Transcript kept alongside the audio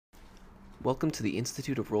Welcome to the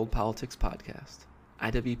Institute of World Politics podcast.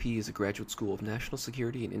 IWP is a graduate school of national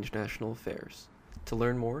security and international affairs. To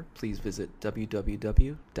learn more, please visit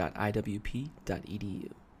www.iwp.edu.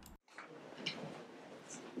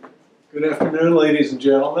 Good afternoon, ladies and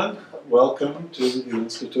gentlemen. Welcome to the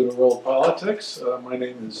Institute of World Politics. My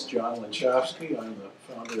name is John Linchowski. I'm the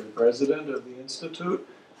founder and president of the Institute.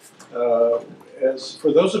 As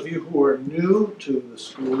for those of you who are new to the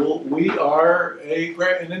school, we are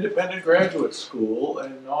an independent graduate school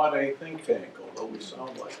and not a think tank, although we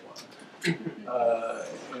sound like one.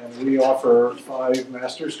 And we offer 5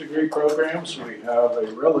 master's degree programs. We have a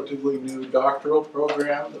relatively new doctoral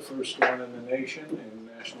program, the first one in the nation in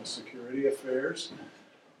national security affairs.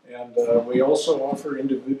 And we also offer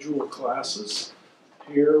individual classes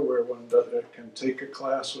here where one can take a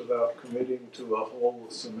class without committing to a whole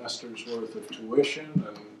semester's worth of tuition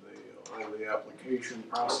and all the application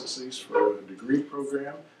processes for a degree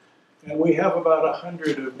program. And we have about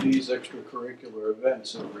 100 of these extracurricular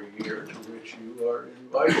events every year to which you are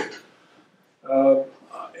invited.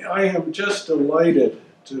 I am just delighted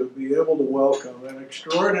to be able to welcome an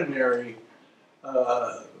extraordinary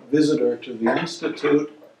visitor to the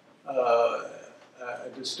Institute, a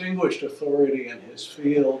distinguished authority in his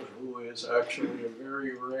field who is actually a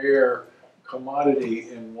very rare commodity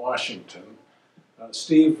in Washington,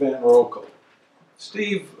 Steve VanRoekel.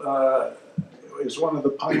 Steve is one of the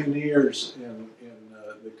pioneers in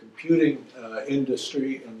the computing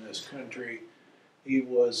industry in this country. He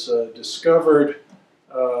was discovered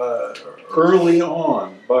early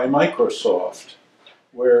on by Microsoft,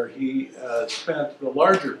 where he spent the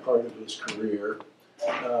larger part of his career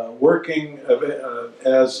working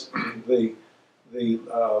as the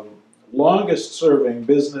longest-serving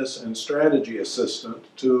business and strategy assistant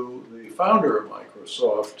to the founder of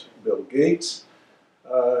Microsoft, Bill Gates.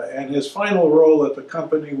 And his final role at the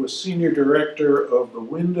company was senior director of the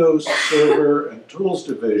Windows Server and Tools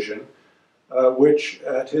Division, which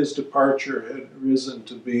at his departure had risen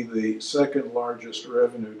to be the second largest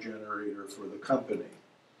revenue generator for the company.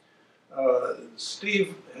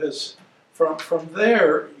 Steve has From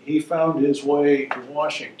there, he found his way to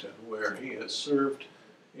Washington, where he has served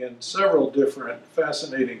in several different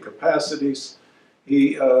fascinating capacities.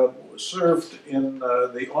 He served in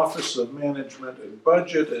the Office of Management and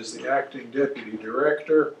Budget as the acting deputy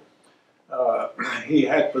director. He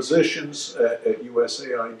had positions at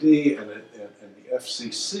USAID and the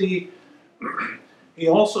FCC. He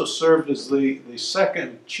also served as the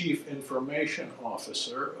second chief information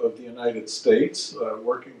officer of the United States,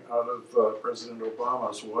 working out of President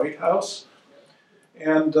Obama's White House.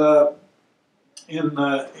 And in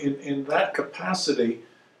that capacity,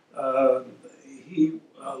 he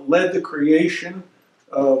led the creation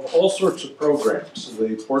of all sorts of programs,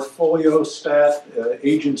 the PortfolioStat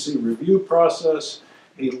agency review process.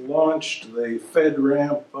 He launched the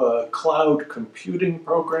FedRAMP cloud computing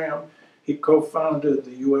program. He co-founded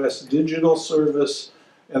the U.S. Digital Service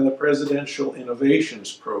and the Presidential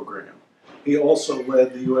Innovations Program. He also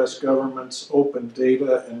led the U.S. government's open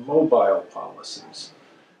data and mobile policies.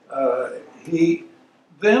 He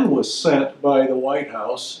then was sent by the White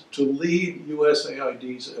House to lead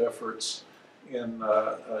USAID's efforts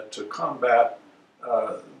to combat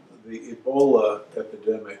the Ebola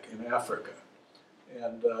epidemic in Africa.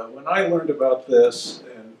 And when I learned about this,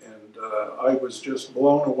 I was just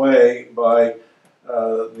blown away by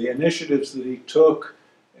the initiatives that he took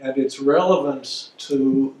and its relevance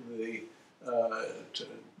to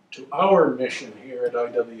our mission here at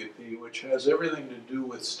IWP, which has everything to do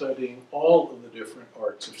with studying all of the different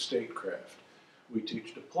arts of statecraft. We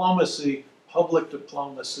teach diplomacy, public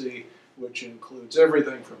diplomacy, which includes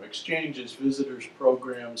everything from exchanges, visitors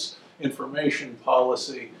programs, information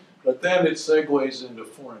policy, but then it segues into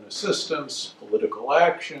foreign assistance, political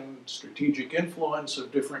action, strategic influence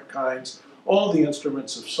of different kinds, all the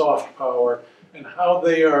instruments of soft power, and how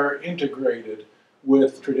they are integrated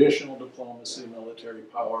with traditional diplomacy, military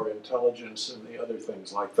power, intelligence, and the other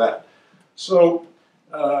things like that. So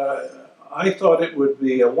I thought it would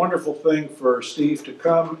be a wonderful thing for Steve to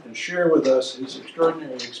come and share with us his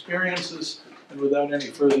extraordinary experiences. And without any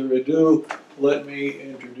further ado, let me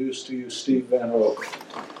introduce to you Steve VanRoekel.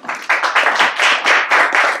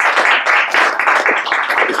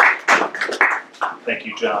 Thank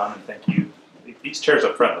you, John, and thank you. These chairs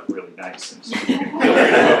up front look really nice, and so you can feel free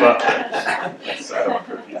to move up there. So I don't want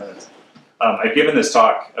for a few minutes. I've given this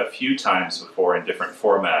talk a few times before in different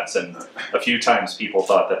formats, and a few times people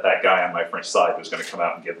thought that guy on my French slide was going to come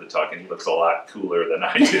out and give the talk, and he looks a lot cooler than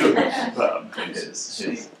I do.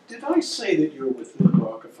 Did I say that you're with the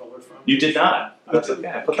Rockefeller Foundation? You did not. That's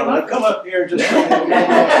okay. Can I come up here just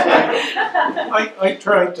I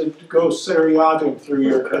tried to go seriatim through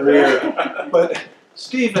your career, but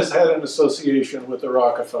Steve has had an association with the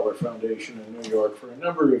Rockefeller Foundation in New York for a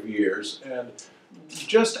number of years, and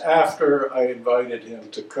just after I invited him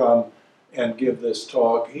to come and give this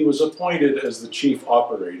talk, he was appointed as the Chief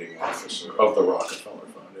Operating Officer of the Rockefeller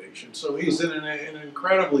Foundation. So he's in an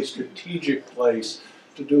incredibly strategic place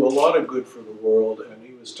to do a lot of good for the world, and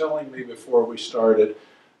he was telling me before we started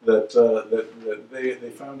that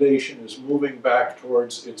the foundation is moving back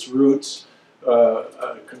towards its roots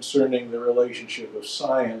concerning the relationship of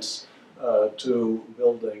science to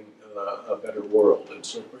building a better world. And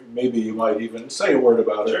so maybe you might even say a word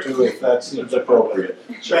about it too, if that seems appropriate.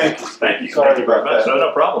 Thank you. Thank you. Sorry Thank you very about much. that.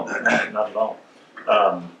 No problem. Not at all.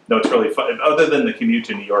 No, it's really fun. Other than the commute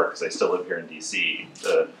to New York, because I still live here in DC,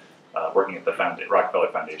 working at the Rockefeller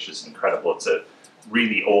Foundation is incredible. It's a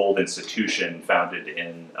really old institution founded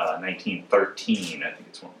in 1913. I think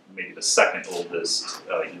it's maybe the second oldest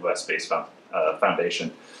U.S.-based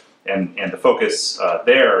foundation. And the focus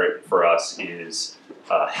there for us is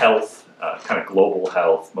health, kind of global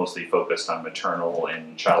health, mostly focused on maternal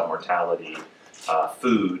and child mortality,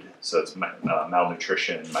 food, so it's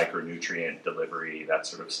malnutrition, micronutrient delivery, that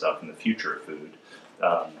sort of stuff, and the future of food,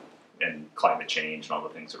 and climate change and all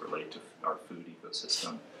the things that relate to our food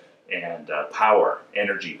ecosystem, and power,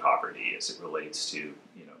 energy poverty as it relates to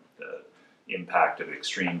the impact of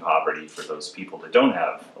extreme poverty for those people that don't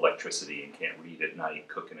have electricity and can't read at night,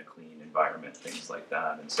 cook in a clean environment, things like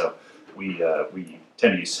that. And so we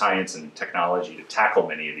tend to use science and technology to tackle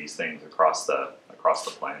many of these things across the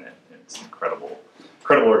planet. And it's an incredible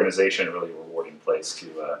organization, a really rewarding place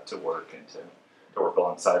to work and to work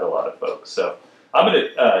alongside a lot of folks. So I'm going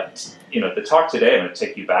to, the talk today, I'm going to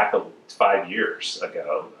take you back 5 years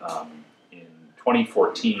ago, in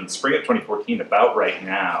 2014, spring of 2014, about right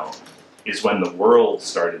now, is when the world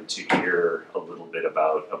started to hear a little bit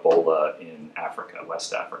about Ebola in Africa,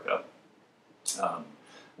 West Africa.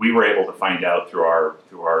 We were able to find out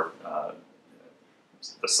through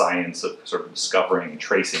the science of sort of discovering and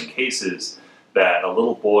tracing cases that a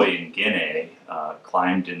little boy in Guinea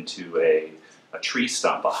climbed into a tree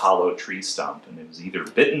stump, a hollow tree stump, and it was either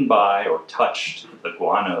bitten by or touched the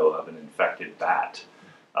guano of an infected bat.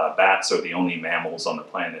 Bats are the only mammals on the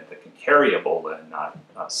planet that can carry Ebola and not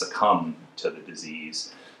succumb to the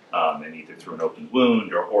disease, and either through an open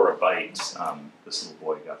wound or a bite. This little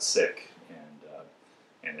boy got sick,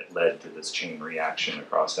 and it led to this chain reaction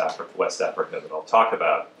across West Africa that I'll talk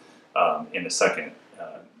about in a second.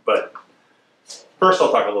 But first,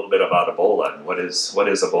 I'll talk a little bit about Ebola and what is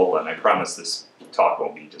Ebola. And I promise this talk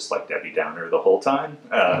won't be just like Debbie Downer the whole time,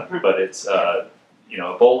 but it's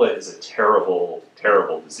Ebola is a terrible,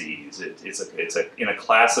 terrible disease. It's in a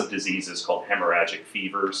class of diseases called hemorrhagic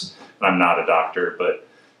fevers. And I'm not a doctor, but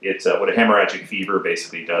it's what a hemorrhagic fever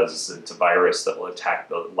basically does is it's a virus that will attack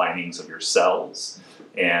the linings of your cells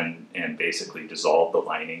and basically dissolve the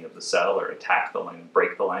lining of the cell or attack the lining,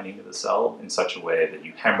 break the lining of the cell in such a way that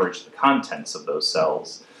you hemorrhage the contents of those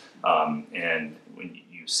cells. And when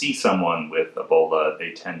you see someone with Ebola,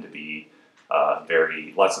 they tend to be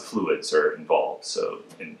lots of fluids are involved. So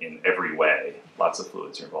in every way, lots of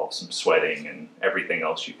fluids are involved. Some sweating and everything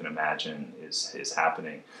else you can imagine is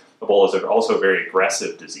happening. Ebola is also a very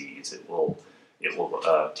aggressive disease. It will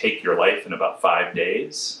take your life in about 5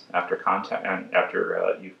 days after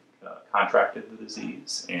you've contracted the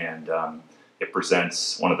disease, and it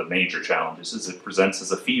presents, one of the major challenges is it presents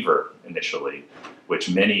as a fever initially,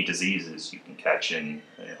 which many diseases you can catch in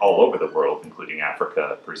all over the world, including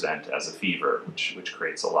Africa, present as a fever, which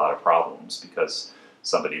creates a lot of problems because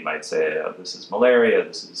somebody might say, oh, this is malaria,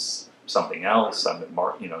 this is something else, and I'm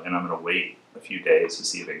going to wait a few days to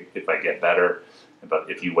see if I get better.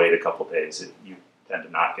 But if you wait a couple of days, you tend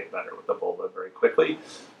to not get better with Ebola very quickly.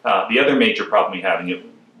 The other major problem we have,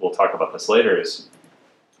 and we'll talk about this later, is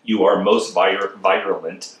you are most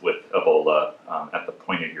virulent with Ebola at the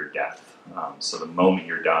point of your death. So the moment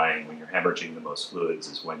you're dying, when you're hemorrhaging the most fluids,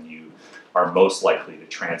 is when you are most likely to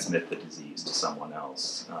transmit the disease to someone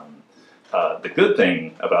else. The good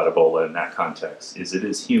thing about Ebola in that context is it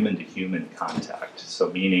is human-to-human contact.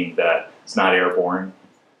 So meaning that it's not airborne.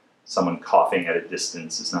 Someone coughing at a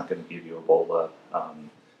distance is not going to give you Ebola.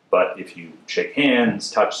 But if you shake hands,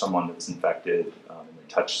 touch someone that's infected, and then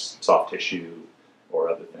touch soft tissue or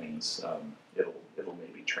other things, it'll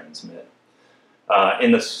maybe transmit.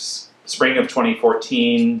 In the spring of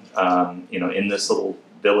 2014, in this little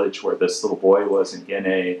village where this little boy was in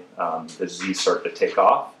Guinea, the disease started to take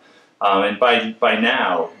off. And by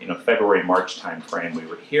now, February, March timeframe, we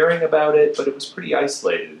were hearing about it, but it was pretty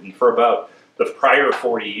isolated. And for about the prior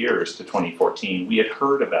 40 years to 2014, we had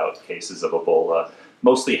heard about cases of Ebola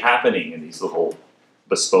mostly happening in these little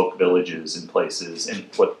bespoke villages and places. And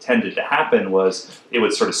what tended to happen was it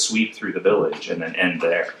would sort of sweep through the village and then end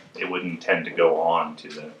there. It wouldn't tend to go on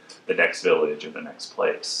to the next village or the next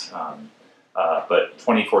place. But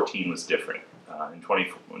 2014 was different. In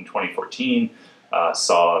 2014,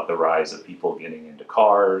 saw the rise of people getting into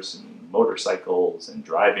cars and motorcycles and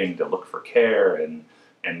driving to look for care and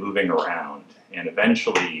moving around. And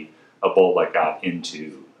eventually, Ebola got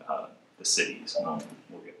into the cities.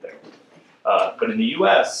 We'll get there. But in the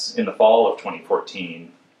US, in the fall of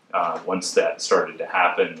 2014, once that started to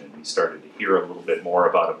happen and we started to hear a little bit more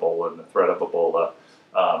about Ebola and the threat of Ebola,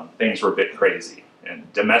 things were a bit crazy.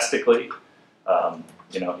 And domestically,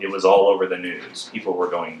 it was all over the news. People were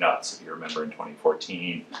going nuts. If you remember in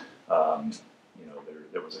 2014,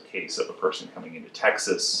 there was a case of a person coming into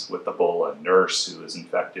Texas with Ebola, a nurse who was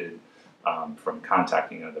infected from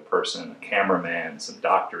contacting another person, a cameraman, some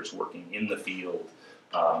doctors working in the field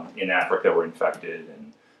in Africa were infected,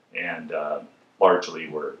 and largely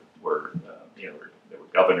there were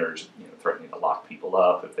governors threatening to lock people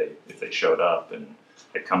up if they showed up and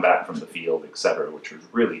had come back from the field, et cetera, which was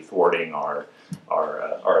really thwarting our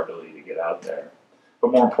ability to get out there.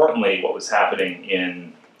 But more importantly, what was happening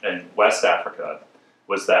in West Africa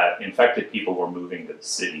was that infected people were moving to the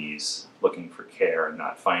cities looking for care and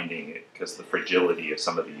not finding it because of the fragility of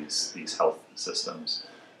some of these health systems.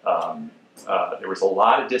 There was a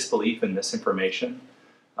lot of disbelief and misinformation.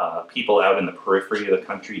 People out in the periphery of the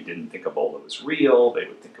country didn't think Ebola was real. They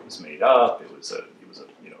would think it was made up. It was a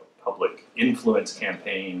public influence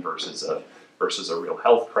campaign versus a real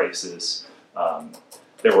health crisis.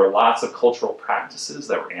 There were lots of cultural practices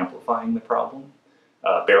that were amplifying the problem.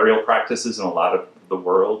 Burial practices in a lot of the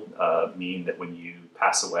world mean that when you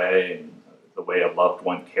pass away, and the way a loved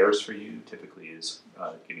one cares for you typically is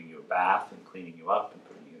giving you a bath and cleaning you up and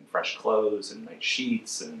putting you in fresh clothes and nice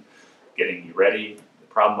sheets and getting you ready. The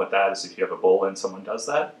problem with that is if you have Ebola and someone does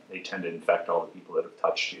that, they tend to infect all the people that have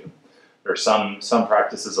touched you. There are some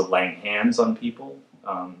practices of laying hands on people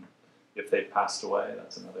if they've passed away.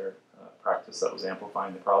 That's another practice that was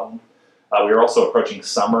amplifying the problem. We were also approaching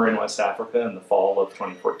summer in West Africa in the fall of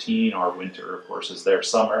 2014. Our winter, of course, is their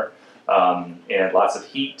summer. And lots of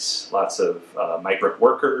heat, lots of migrant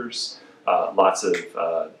workers, lots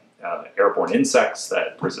of airborne insects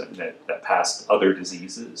that pass other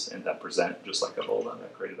diseases and that present just like Ebola.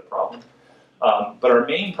 That created a problem. But our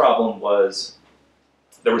main problem was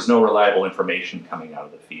there was no reliable information coming out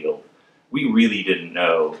of the field. We really didn't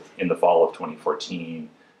know in the fall of 2014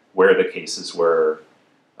 where the cases were,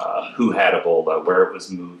 who had Ebola, where it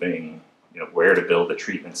was moving, where to build a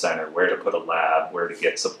treatment center, where to put a lab, where to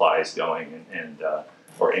get supplies going, and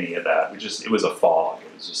or any of that. It was a fog.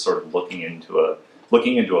 It was just sort of looking into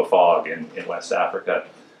a fog in West Africa.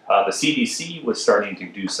 The CDC was starting to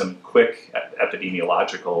do some quick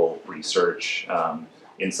epidemiological research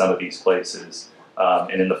in some of these places.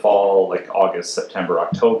 And in the fall, like August, September,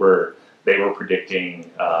 October, they were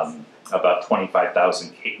predicting about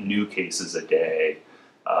 25,000 new cases a day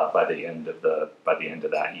by the end of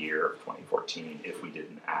that year of 2014 if we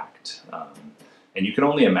didn't act. And you can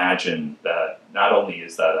only imagine that not only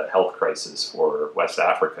is that a health crisis for West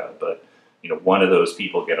Africa, but one of those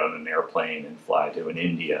people get on an airplane and fly to an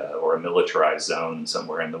India or a militarized zone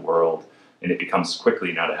somewhere in the world, and it becomes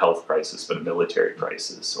quickly not a health crisis but a military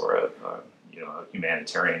crisis or a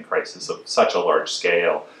humanitarian crisis of such a large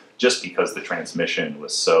scale, just because the transmission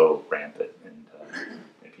was so rampant and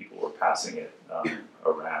people were passing it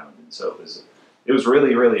around. And so it was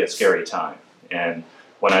really, really a scary time. And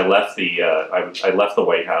when I left I left the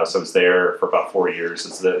White House, I was there for about 4 years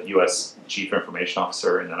as the U.S. Chief Information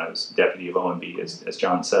Officer, and then I was deputy of OMB, as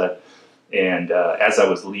John said. And as I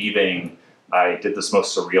was leaving, I did this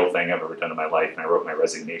most surreal thing I've ever done in my life, and I wrote my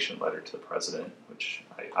resignation letter to the president, which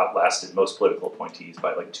I outlasted most political appointees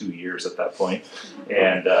by like 2 years at that point.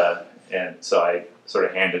 And so I sort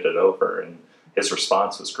of handed it over, and his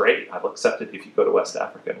response was, "Great, I'll accept it if you go to West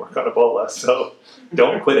Africa and work on Ebola. So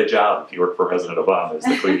don't quit a job if you work for President Obama," is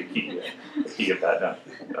the key of that.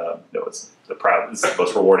 It's the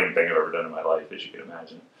most rewarding thing I've ever done in my life, as you can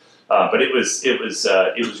imagine. But it was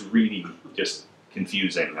really just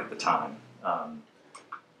confusing at the time.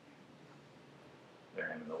 There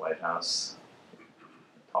I am in the White House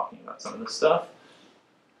talking about some of this stuff.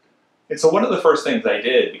 And so one of the first things I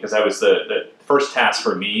did, because I was the first task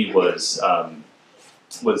for me was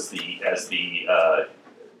the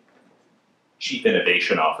Chief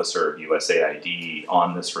Innovation Officer of USAID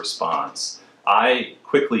on this response, I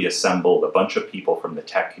quickly assembled a bunch of people from the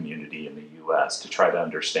tech community in the US to try to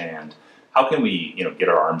understand how can we, get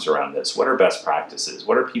our arms around this? What are best practices?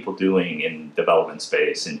 What are people doing in development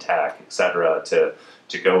space, in tech, et cetera, to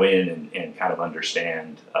go in and kind of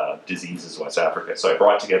understand diseases in West Africa? So I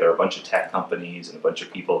brought together a bunch of tech companies and a bunch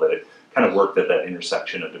of people that had kind of worked at that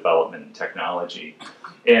intersection of development and technology.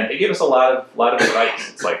 And they gave us a lot of advice.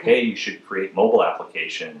 It's like, hey, you should create mobile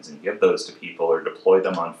applications and give those to people, or deploy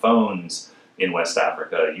them on phones in West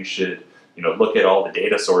Africa. You should look at all the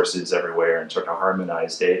data sources everywhere and sort of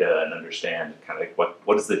harmonize data and understand kind of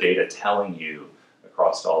what is the data telling you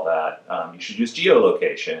across all that. You should use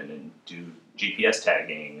geolocation and do GPS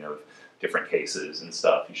tagging of different cases and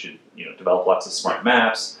stuff. You should develop lots of smart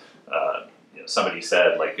maps. Somebody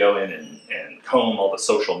said, like, go in and comb all the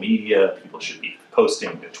social media. People should be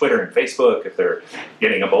posting to Twitter and Facebook if they're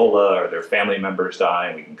getting Ebola or their family members die,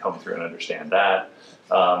 and we can comb through and understand that.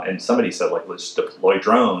 And somebody said, like, let's deploy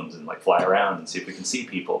drones and like fly around and see if we can see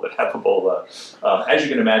people that have Ebola. As you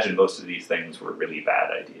can imagine, most of these things were really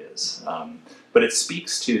bad ideas. But it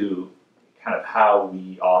speaks to kind of how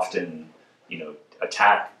we often,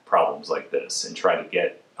 attack problems like this and try to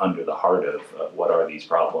get under the heart of what are these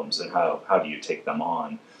problems and how do you take them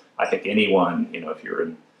on. I think anyone, if you're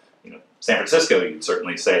in San Francisco, you'd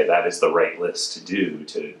certainly say that is the right list to do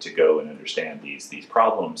to go and understand these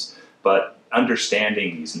problems. But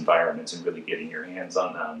understanding these environments and really getting your hands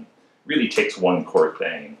on them really takes one core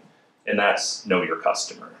thing, and that's know your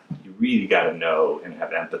customer. You really got to know and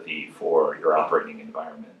have empathy for your operating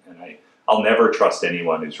environment. And I'll never trust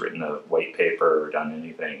anyone who's written a white paper or done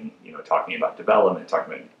anything, talking about development,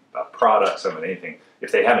 talking about products, or anything,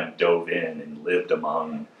 if they haven't dove in and lived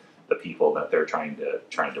among the people that they're trying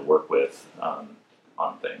to work with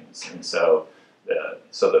on things. And so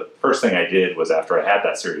the first thing I did was, after I had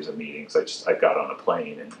that series of meetings, I got on a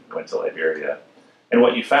plane and went to Liberia. And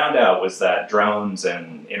what you found out was that drones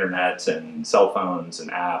and internet and cell phones and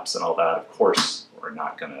apps and all that, of course, were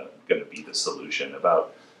not going to be the solution.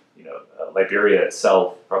 About Liberia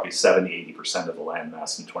itself, probably 70-80% of the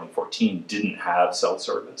landmass in 2014 didn't have cell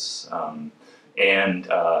service. And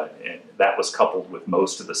that was coupled with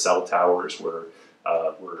most of the cell towers were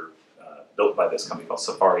built by this company called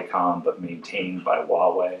Safaricom, but maintained by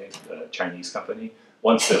Huawei, the Chinese company.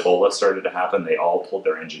 Once the Ebola started to happen, they all pulled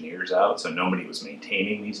their engineers out, so nobody was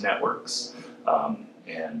maintaining these networks,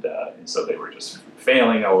 and so they were just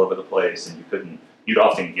failing all over the place. And you'd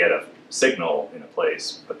often get a signal in a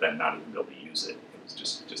place, but then not even be able to use it. It was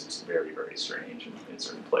just very, very strange in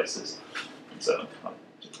certain places. And so I'll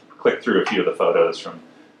just click through a few of the photos from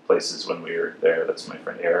places when we were there. That's my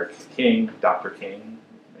friend Eric King, Dr. King.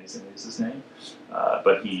 Amazingly is his name.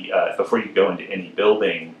 But he, before you go into any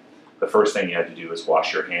building, the first thing you had to do is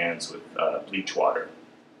wash your hands with bleach water.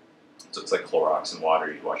 So it's like Clorox and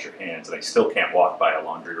water. You wash your hands, and I still can't walk by a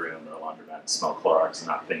laundry room or a laundromat and smell Clorox and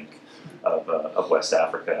not think of West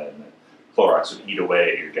Africa. And the Clorox would eat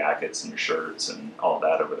away at your jackets and your shirts and all of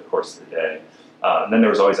that over the course of the day. And then there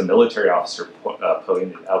was always a military officer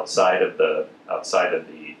posted outside of the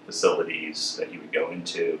facilities that you would go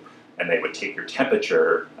into, and they would take your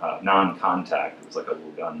temperature, non-contact. It was like a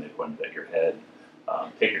little gun they pointed at your head.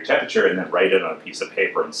 Take your temperature and then write it on a piece of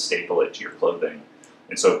paper and staple it to your clothing.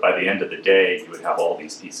 And so by the end of the day, you would have all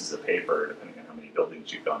these pieces of paper, depending on how many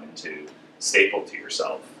buildings you've gone into, stapled to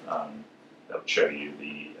yourself. That would show you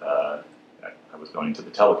I was going to the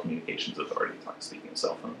telecommunications authority, speaking of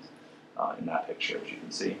cell phones, in that picture, as you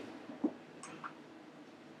can see.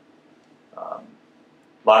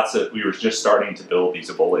 We were just starting to build these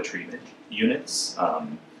Ebola treatment units,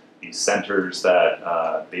 these centers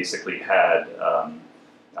that basically had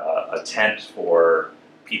a tent for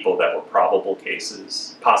people that were possible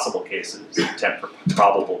cases, a tent for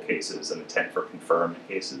probable cases, and a tent for confirmed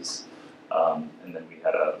cases. And then we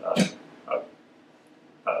had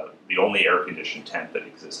the only air-conditioned tent that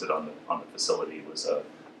existed on the facility was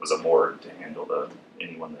a morgue to handle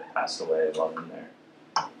anyone that passed away while in there.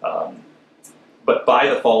 But by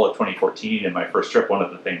the fall of 2014, in my first trip, one of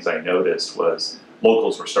the things I noticed was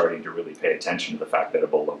locals were starting to really pay attention to the fact that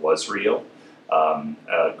Ebola was real.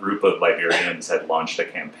 A group of Liberians had launched a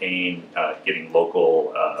campaign getting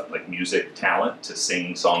local music talent to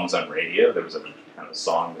sing songs on radio. There was a kind of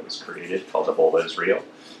song that was created called Ebola is Real.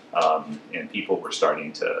 And people were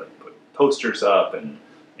starting to put posters up, and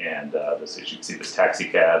as you can see, this taxi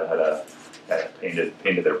cab had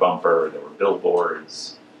painted their bumper. There were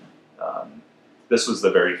billboards. This was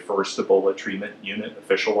the very first Ebola treatment unit,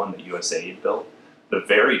 official one that USAID built. The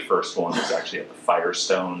very first one was actually at the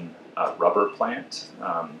Firestone rubber plant,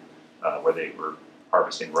 where they were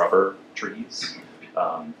harvesting rubber trees.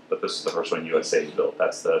 But this is the first one USAID built.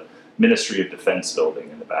 That's the Ministry of Defense building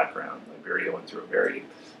in the background. Liberia went through a very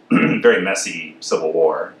very messy civil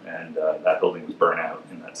war, and that building was burnt out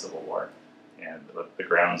in that civil war. And the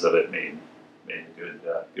grounds of it made a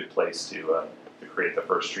good place to create the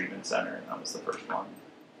first treatment center, and that was the first one.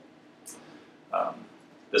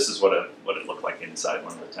 This is what it looked like inside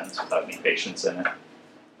one of the tents without any patients in it.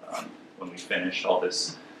 When we finished, all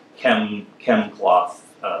this chem cloth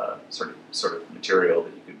sort of material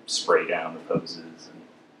that you could spray down the hoses and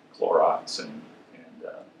Clorox and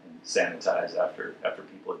sanitize after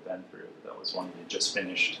people had been through. That was one we had just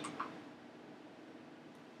finished.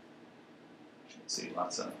 You can see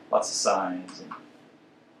lots of signs and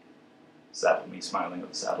me smiling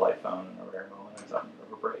with a satellite phone in a rare moment I thought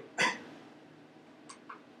of a break.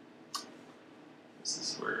 This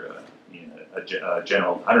is where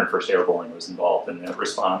General 101st Airborne was involved in the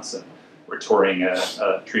response, and we're touring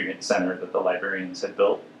a treatment center that the librarians had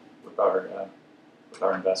built with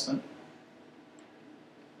our investment.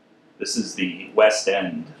 This is the west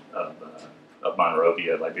end of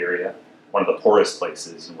Monrovia, Liberia, one of the poorest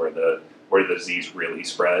places where the disease really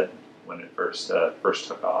spread when it first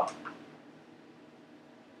took off.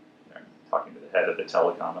 I'm talking to the head of the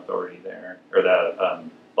telecom authority there, or the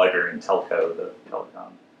Liberian Telco, the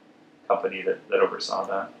telecom company that oversaw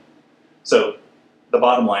that. So the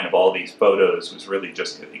bottom line of all these photos was really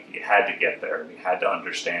just that we had to get there. We had to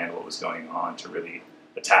understand what was going on to really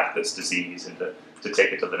attack this disease and to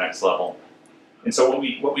take it to the next level. And so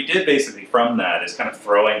what we did basically from that is kind of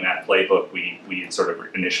throwing that playbook we had sort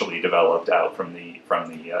of initially developed out from the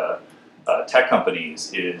tech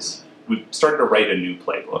companies is we started to write a new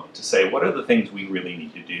playbook to say what are the things we really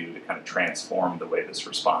need to do to kind of transform the way this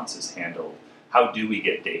response is handled. How do we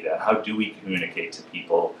get data? How do we communicate to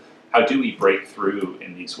people? How do we break through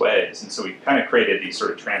in these ways? And so we kind of created these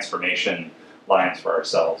sort of transformation lines for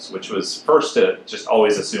ourselves, which was first to just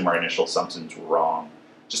always assume our initial assumptions were wrong.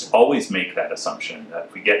 Just always make that assumption that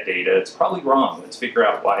if we get data, it's probably wrong. Let's figure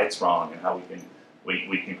out why it's wrong and how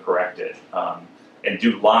we can correct it. And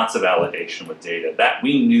do lots of validation with data. That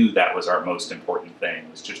we knew that was our most important thing,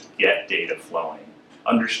 was just get data flowing.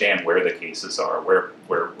 Understand where the cases are,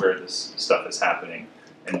 where this stuff is happening,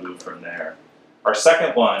 and move from there. Our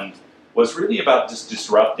second one was really about just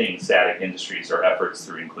disrupting static industries or efforts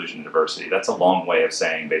through inclusion and diversity. That's a long way of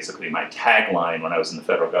saying basically my tagline when I was in the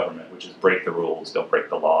federal government, which is break the rules, don't break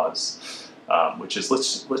the laws, which is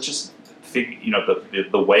let's just figure,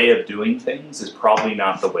 the way of doing things is probably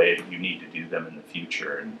not the way that you need to do them in the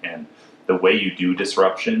future. And the way you do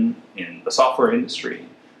disruption in the software industry,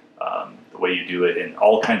 the way you do it in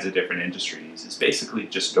all kinds of different industries is basically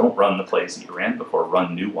just don't run the plays that you ran before,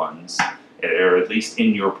 run new ones, or at least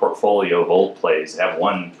in your portfolio of old plays, have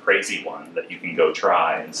one crazy one that you can go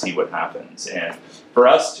try and see what happens. And for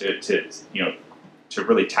us to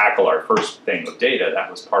really tackle our first thing with data, that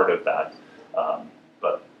was part of that.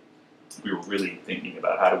 But we were really thinking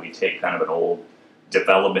about how do we take kind of an old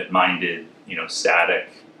development-minded, static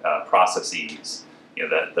processes.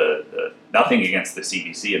 The nothing against the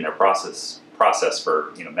CDC and their process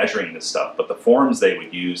for measuring this stuff, but the forms they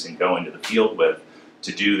would use and go into the field with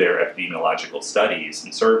to do their epidemiological studies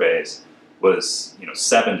and surveys was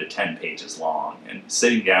 7 to 10 pages long. And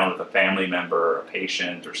sitting down with a family member or a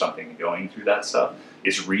patient or something and going through that stuff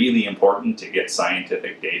is really important to get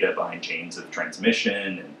scientific data behind chains of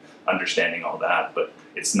transmission and understanding all that. But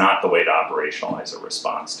it's not the way to operationalize a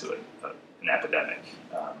response to an epidemic.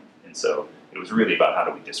 And so it was really about how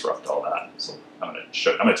do we disrupt all that. So I'm going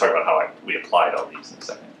to talk about how we applied all these in a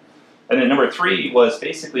second. And then number 3 was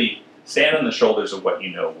basically stand on the shoulders of what you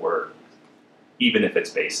know work, even if it's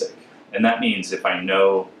basic. And that means if I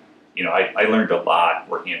know, I learned a lot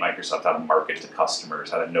working at Microsoft how to market to customers,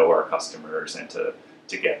 how to know our customers, and to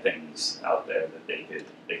get things out there that they could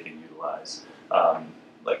utilize.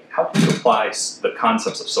 Like how can you apply the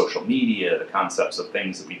concepts of social media, the concepts of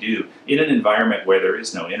things that we do in an environment where there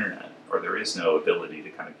is no internet or there is no ability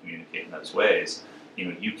to kind of communicate in those ways.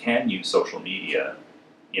 You can use social media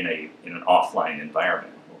in an offline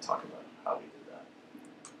environment. We'll talk about how we did that.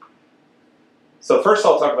 So first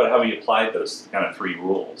I'll talk about how we applied those kind of 3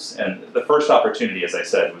 rules. And the first opportunity, as I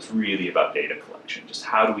said, was really about data collection. Just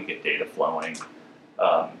how do we get data flowing?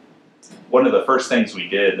 One of the first things we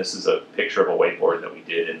did, this is a picture of a whiteboard that we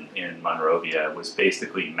did in Monrovia, was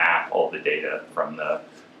basically map all the data from the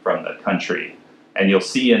country. And you'll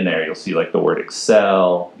see in there, like the word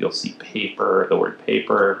Excel, you'll see paper, the word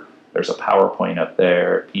paper, there's a PowerPoint up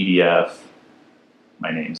there, PDF,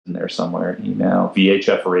 my name's in there somewhere, email,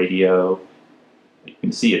 VHF radio. You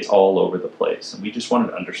can see it's all over the place. And we just wanted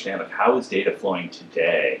to understand how is data flowing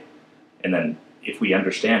today? And then if we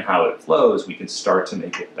understand how it flows, we can start to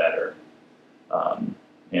make it better.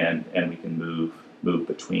 And we can move move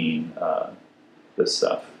between this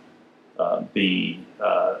stuff.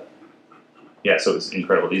 So it was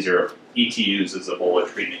incredible. These are ETUs as Ebola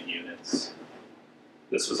treatment units.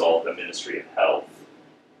 This was all the Ministry of Health.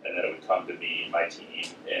 And then it would come to me and my team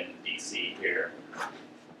in DC here.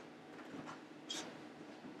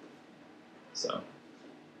 So,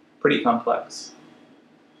 pretty complex.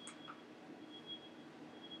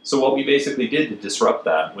 So what we basically did to disrupt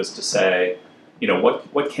that was to say,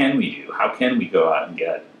 what can we do? How can we go out and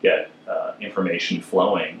get information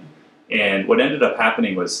flowing? And what ended up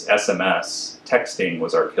happening was SMS, texting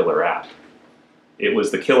was our killer app. It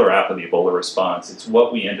was the killer app of the Ebola response. It's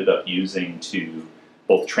what we ended up using to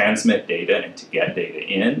both transmit data and to get data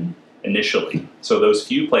in initially. So those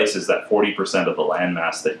few places, that 40% of the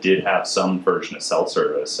landmass that did have some version of cell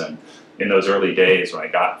service, and in those early days when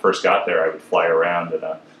I first got there, I would fly around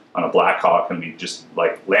on a Black Hawk and we'd just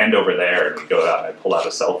land over there and we'd go out and I'd pull out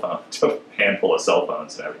a cell phone, a handful of cell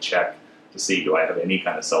phones, and I would check to see, do I have any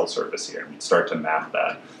kind of cell service here? And we'd start to map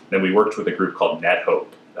that. Then we worked with a group called NetHope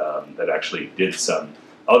that actually did some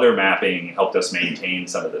other mapping, helped us maintain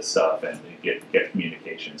some of this stuff and get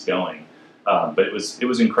communications going. But it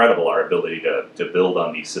was incredible, our ability to build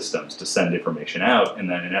on these systems, to send information out. And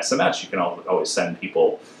then in SMS, you can always send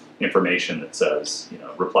people information that says,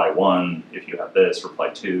 reply 1 if you have this, reply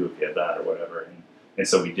 2 if you have that, or whatever. And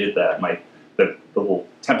so we did that. The little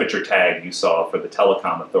temperature tag you saw for the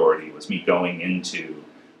Telecom Authority was me going into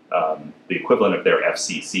the equivalent of their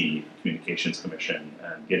FCC, Communications Commission,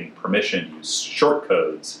 and getting permission to use short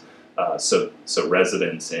codes so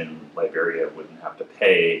residents in Liberia wouldn't have to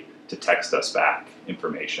pay to text us back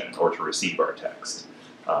information or to receive our text.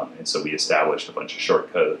 And so we established a bunch of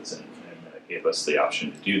short codes and that gave us the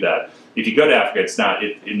option to do that. If you go to Africa, it's not,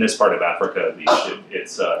 in this part of Africa,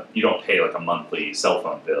 you don't pay a monthly cell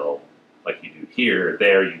phone bill like you do here.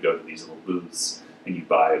 There you go to these little booths and you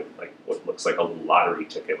buy what looks like a little lottery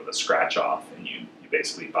ticket with a scratch off, and you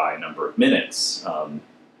basically buy a number of minutes,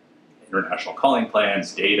 international calling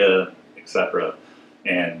plans, data, etc.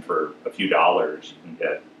 And for a few dollars you can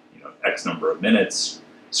get X number of minutes,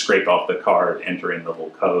 scrape off the card, enter in the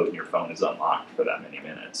little code, and your phone is unlocked for that many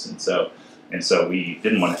minutes. And so we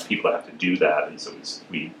didn't want people to have to do that, and so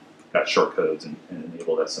we got short codes and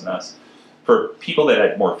enabled SMS. For people that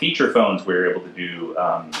had more feature phones, we were able to do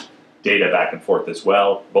data back and forth as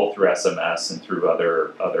well, both through SMS and through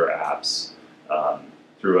other apps,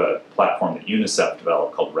 through a platform that UNICEF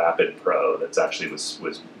developed called Rapid Pro. That's actually was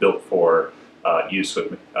built for use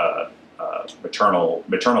with maternal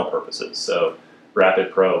purposes. So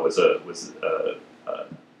Rapid Pro was an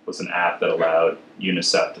app that allowed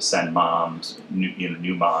UNICEF to send moms,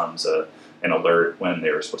 new moms, an alert when they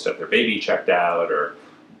were supposed to have their baby checked out, or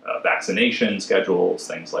vaccination schedules,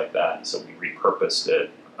 things like that. And so we repurposed it,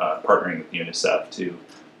 partnering with UNICEF to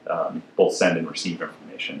both send and receive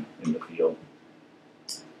information in the field.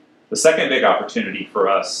 The second big opportunity for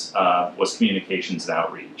us was communications and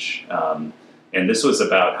outreach. And this was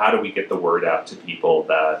about how do we get the word out to people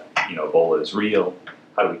that Ebola is real?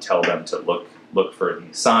 How do we tell them to look for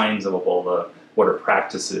the signs of Ebola? What are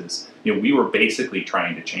practices? We were basically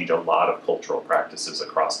trying to change a lot of cultural practices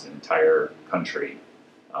across the entire country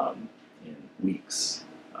in weeks,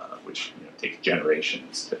 which takes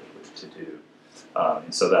generations typically to do.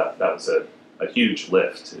 And so that was a huge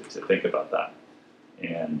lift to think about that.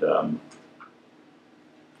 And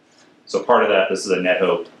so part of that, this is a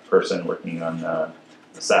NetHope person working on the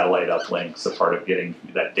satellite uplink. So part of getting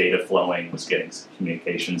that data flowing was getting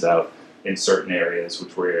communications out in certain areas,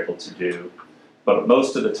 which we were able to do. But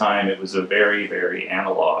most of the time, it was a very, very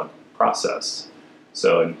analog process.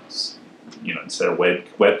 So instead of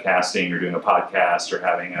webcasting or doing a podcast or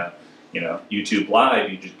having a YouTube live,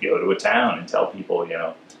 you just go to a town and tell people,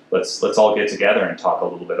 let's all get together and talk a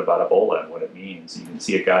little bit about Ebola and what it means. You can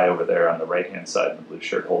see a guy over there on the right-hand side in the blue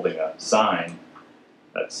shirt holding a sign.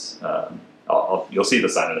 That's you'll see the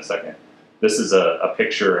sign in a second. This is a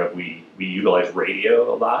picture of we utilize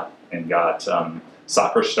radio a lot and got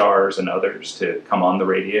soccer stars and others to come on the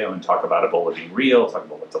radio and talk about Ebola being real, talk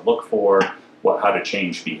about what to look for, how to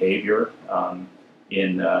change behavior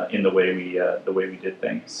in the way we did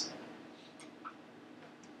things.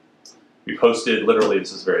 We posted, literally,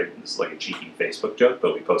 this is like a cheeky Facebook joke,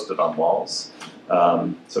 but we posted on walls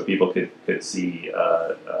so people could see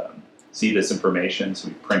this information. So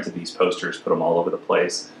we printed these posters, put them all over the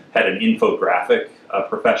place, had an infographic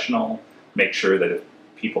professional make sure that if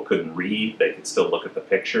people couldn't read, they could still look at the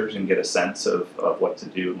pictures and get a sense of what to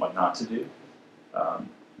do and what not to do.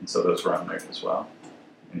 And so those were on there as well.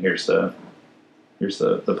 And here's the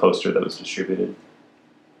poster that was distributed.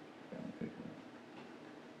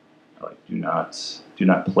 do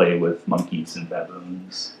not play with monkeys and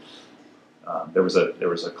baboons. There was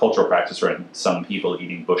a cultural practice around some people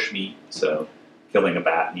eating bushmeat, so killing a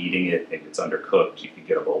bat and eating it, maybe it's undercooked, you could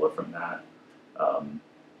get Ebola from that.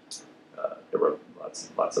 There were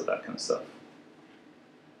lots of that kind of stuff.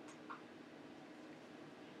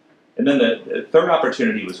 And then the third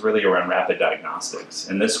opportunity was really around rapid diagnostics,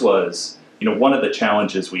 and this was, one of the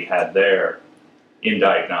challenges we had there in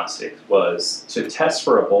diagnostics was to test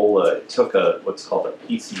for Ebola. It took what's called a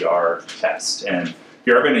PCR test, and if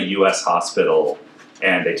you're ever in a U.S. hospital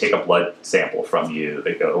and they take a blood sample from you,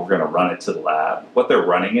 they go, we're going to run it to the lab. What they're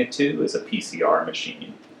running it to is a PCR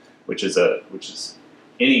machine, which it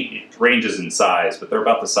ranges in size, but they're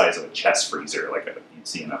about the size of a chest freezer, like you'd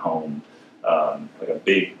see in a home, like a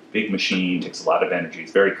big machine. Takes a lot of energy. It's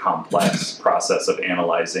a very complex process of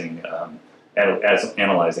analyzing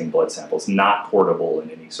blood samples, not portable in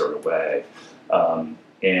any sort of way. Our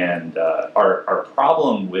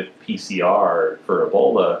problem with PCR for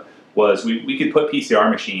Ebola was we could put PCR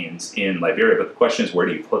machines in Liberia, but the question is, where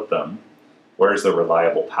do you put them? Where's the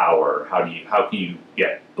reliable power? How can you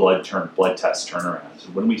get blood test turnarounds?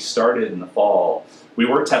 When we started in the fall, we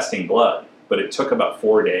were testing blood, but it took about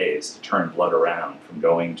 4 days to turn blood around from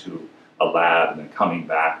going to a lab and then coming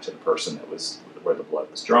back to the person where the blood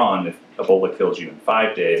was drawn. If Ebola kills you in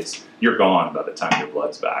 5 days, you're gone by the time your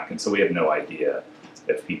blood's back. And so we have no idea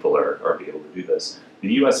if people are able to do this.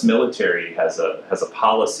 The U.S. military has a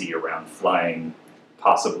policy around flying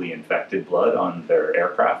possibly infected blood on their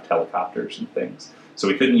aircraft, helicopters and things. So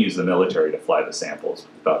we couldn't use the military to fly the samples.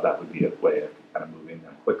 We thought that would be a way of kind of moving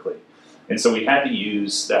them quickly. And so we had to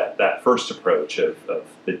use that first approach of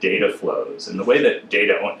the data flows. And the way that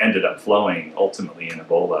data ended up flowing ultimately in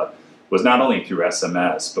Ebola was not only through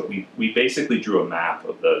SMS, but we basically drew a map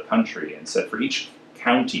of the country and said for each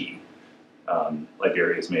county,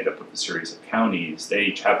 Liberia is made up of a series of counties. They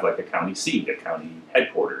each have like a county seat, a county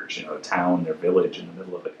headquarters, a town or village in the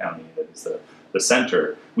middle of the county that is the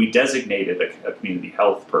center. We designated a community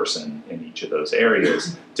health person in each of those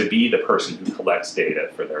areas to be the person who collects data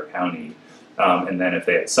for their county. And then if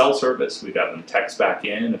they had cell service, we'd have them text back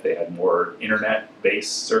in. If they had more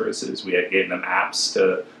internet-based services, we gave them apps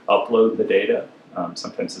to upload the data.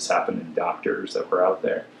 Sometimes this happened in doctors that were out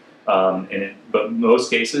there. But in most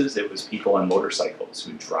cases, it was people on motorcycles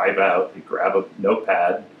who drive out, they grab a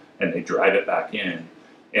notepad, and they drive it back in.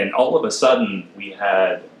 And all of a sudden, we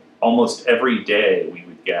had almost every day we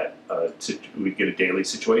would get a daily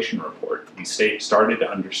situation report. We started to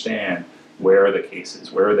understand where are the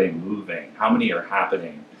cases, where are they moving, how many are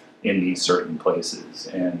happening in these certain places.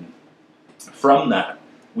 And from that,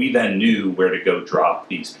 we then knew where to go drop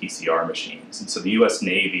these PCR machines. And so the US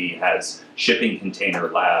Navy has shipping container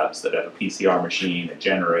labs that have a PCR machine, a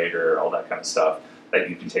generator, all that kind of stuff that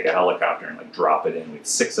you can take a helicopter and drop it in. We had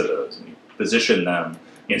 6 of those, and we positioned them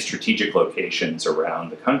in strategic locations around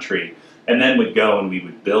the country. And then we'd go and we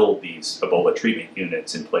would build these Ebola treatment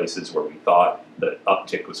units in places where we thought the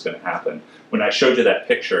uptick was going to happen. When I showed you that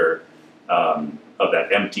picture of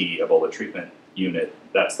that empty Ebola treatment unit,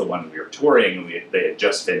 that's the one we were touring, and they had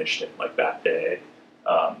just finished it that day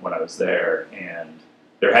when I was there, and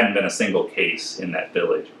there hadn't been a single case in that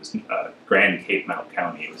village. It was Grand Cape Mount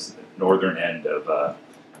County. It was the northern end of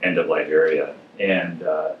Liberia, and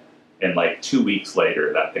 2 weeks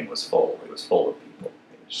later, that thing was full. It was full of people.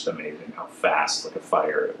 It was just amazing how fast, like a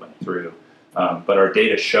fire, it went through. But our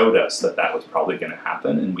data showed us that was probably going to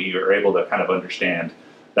happen, and we were able to kind of understand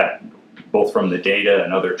that both from the data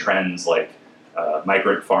and other trends like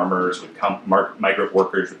migrant migrant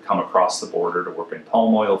workers would come across the border to work in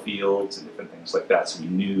palm oil fields and different things like that. So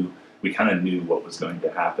we kind of knew what was going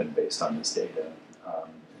to happen based on this data.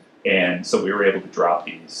 And so we were able to drop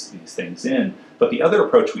these things in. But the other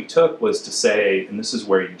approach we took was to say, and this is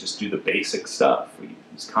where you just do the basic stuff, we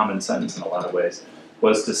use common sense in a lot of ways,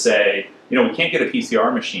 was to say, we can't get a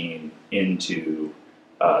PCR machine into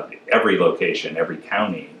every location, every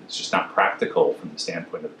county. It's just not practical from the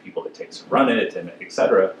standpoint of the people it takes to run it, and et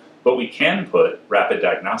cetera. But we can put rapid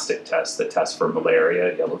diagnostic tests that test for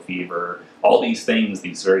malaria, yellow fever, all these things,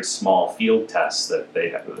 these very small field tests that they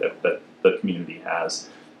have, that the community has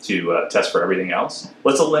to test for everything else.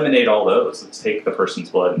 Let's eliminate all those. Let's take the person's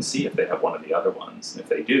blood and see if they have one of the other ones. And if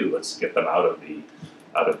they do, let's get them out of the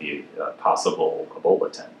possible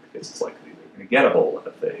Ebola tent, because it's likely they're going to get Ebola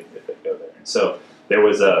if they go there. And so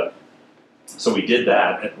So we did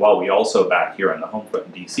that, while we also back here on the home front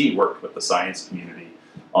in DC worked with the science community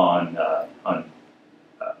on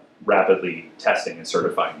rapidly testing and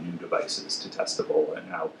certifying new devices to test Ebola.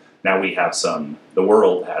 And now we have the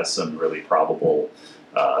world has some really probable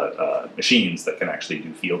machines that can actually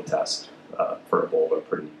do field tests for Ebola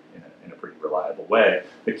in a pretty reliable way.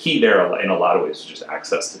 The key there, in a lot of ways, is just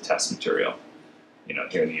access to test material.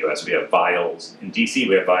 Here in the U.S., we have vials. In D.C.,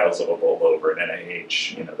 we have vials of Ebola over at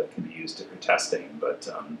NIH, that can be used for testing, but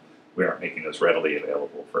we aren't making those readily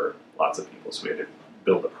available for lots of people, so we had to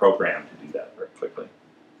build a program to do that very quickly.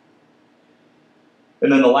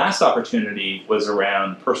 And then the last opportunity was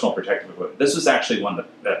around personal protective equipment. This was actually one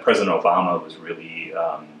that President Obama was really,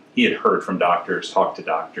 he had heard from doctors, talked to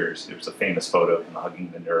doctors. There was a famous photo of him hugging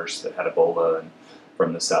the nurse that had Ebola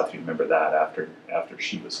from the South. You remember that after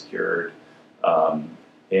she was cured.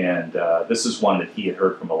 This is one that he had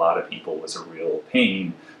heard from a lot of people was a real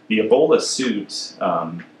pain. The Ebola suit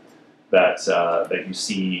that you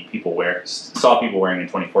see saw people wearing in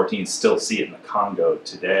 2014, still see it in the Congo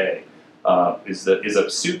today, is a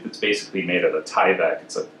suit that's basically made out of Tyvek.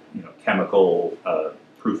 It's a chemical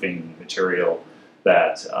proofing material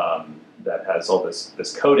that has all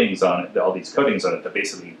these coatings on it that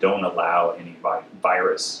basically don't allow any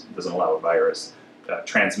virus. Doesn't allow a virus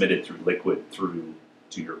transmitted through liquid through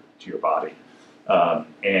to your body.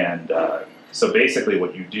 So basically,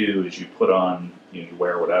 what you do is you put on you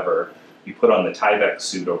wear whatever. You put on the Tyvek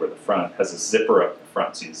suit over the front. It has a zipper up the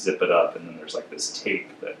front, so you zip it up, and then there's like this tape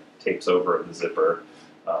that tapes over the zipper.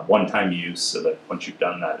 One-time use, so that once you've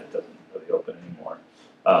done that, it doesn't really open anymore.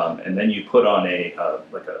 And then you put on a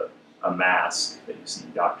mask that you see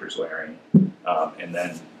doctors wearing, and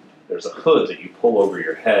then there's a hood that you pull over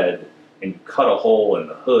your head, and you cut a hole in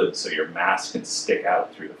the hood so your mask can stick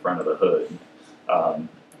out through the front of the hood.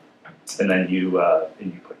 And then you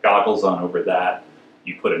put goggles on over that.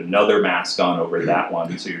 You put another mask on over that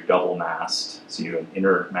one, so you're double masked. So you have an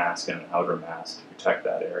inner mask and an outer mask to protect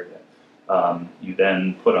that area. You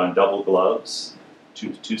then put on double gloves,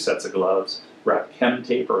 two sets of gloves. Wrap chem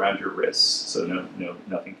tape around your wrists so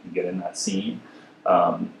nothing can get in that seam.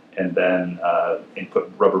 And then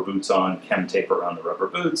put rubber boots on, chem tape around the rubber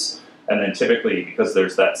boots. And then typically, because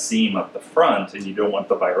there's that seam up the front and you don't want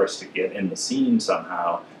the virus to get in the seam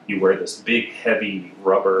somehow, you wear this big, heavy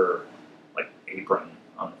rubber apron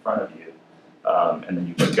on the front of you. And then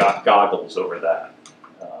you put goggles over that.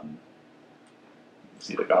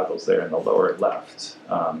 See the goggles there in the lower left.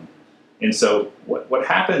 And so what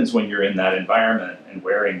happens when you're in that environment and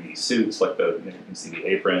wearing these suits, like you can see the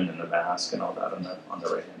apron and the mask and all that on the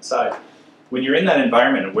right-hand side. When you're in that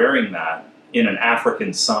environment and wearing that in an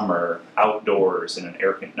African summer, outdoors in an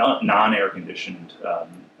non-air conditioned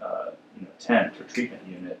tent or treatment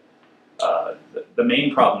unit, the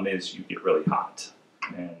main problem is you get really hot,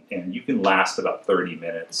 and you can last about 30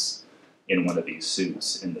 minutes in one of these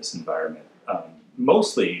suits in this environment.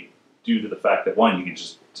 Mostly due to the fact that one, you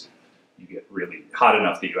get really hot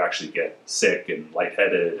enough that you actually get sick and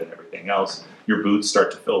lightheaded and everything else. Your boots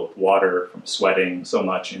start to fill with water from sweating so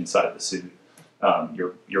much inside the suit.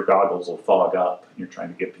 Your goggles will fog up. You're trying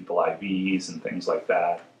to give people IVs and things like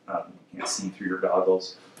that. You can't see through your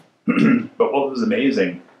goggles. But what was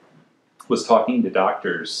amazing was talking to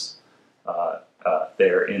doctors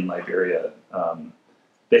there in Liberia.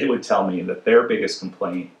 They would tell me that their biggest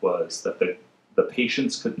complaint was that the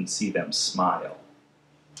patients couldn't see them smile.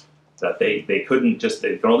 That they could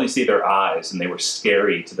only see their eyes, and they were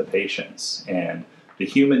scary to the patients. And the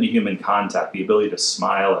human-to-human contact, the ability to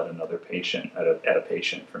smile at another patient, at a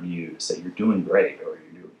patient from you, to say you're doing great, or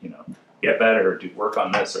get better, or do work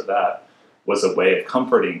on this or that, was a way of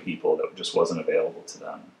comforting people that just wasn't available to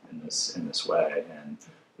them in this way. And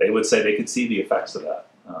they would say they could see the effects of that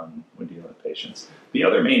when dealing with patients. The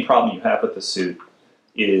other main problem you have with the suit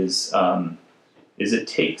is it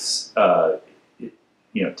takes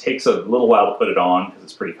takes a little while to put it on because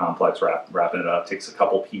it's pretty complex wrapping it up. It takes a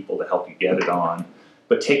couple people to help you get it on,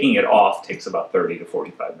 but taking it off takes about 30 to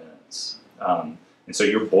 45 minutes. And so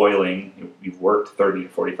you're boiling. You've worked 30 to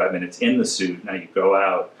 45 minutes in the suit. Now you go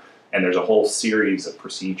out, and there's a whole series of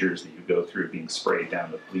procedures that you go through, being sprayed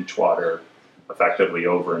down with bleach water effectively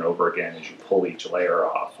over and over again as you pull each layer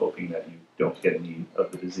off, hoping that you don't get any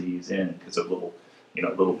of the disease in because of a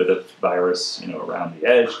little bit of virus, around the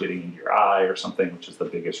edge, getting into your eye or something, which is the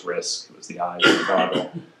biggest risk. It was the eye of the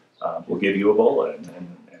bottle. Will give you Ebola, and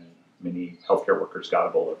many healthcare workers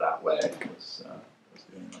got Ebola that way. Was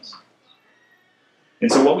doing this.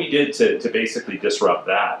 And so what we did to basically disrupt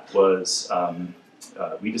that was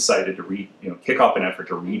we decided to kick off an effort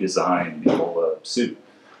to redesign the Ebola suit.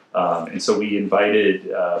 And so we did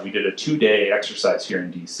a 2-day exercise here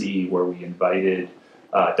in DC where we invited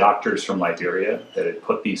doctors from Liberia that had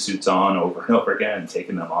put these suits on over and over again and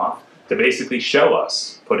taken them off to basically show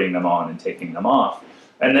us putting them on and taking them off.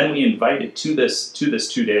 And then we invited to this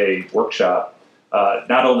 2-day workshop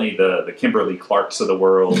not only the Kimberly Clarks of the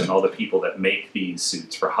world and all the people that make these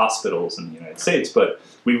suits for hospitals in the United States, but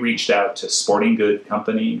we reached out to sporting good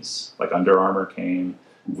companies, like Under Armour came.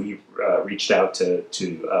 We reached out to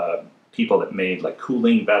people that made like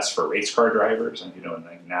cooling vests for race car drivers. And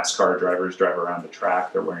like NASCAR drivers drive around the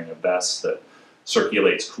track, they're wearing a vest that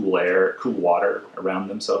circulates cool water around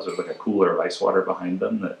themselves. There's like a cooler of ice water behind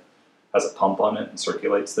them that has a pump on it and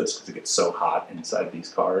circulates this because it gets so hot inside these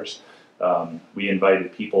cars. We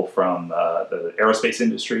invited people from the aerospace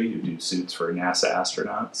industry who do suits for NASA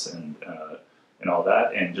astronauts and all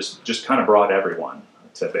that, and just kind of brought everyone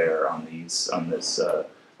to bear on this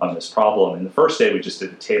problem. And the first day we just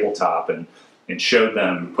did a tabletop and showed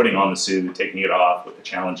them putting on the suit, taking it off, what the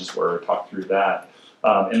challenges were, talked through that.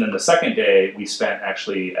 And then the second day we spent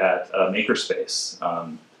actually at a makerspace.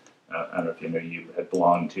 I don't know if you had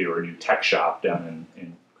belonged to or knew Tech Shop down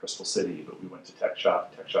in Crystal City, but we went to Tech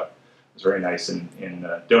Shop. Tech Shop was very nice in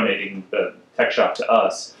donating the Tech Shop to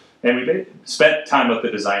us. And we spent time with the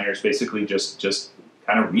designers basically just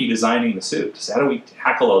kind of redesigning the suit. Just how do we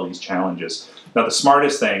tackle all these challenges? Now, one of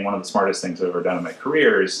the smartest things I've ever done in my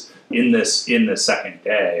career is in the second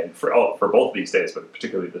day, and for both of these days, but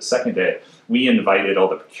particularly the second day, we invited all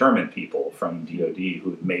the procurement people from DoD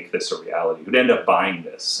who would make this a reality, who'd end up buying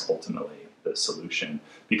this, ultimately, the solution,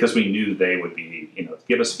 because we knew they would be,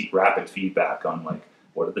 give us rapid feedback on like,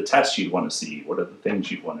 what are the tests you'd want to see, what are the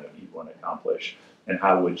things you'd want to accomplish, and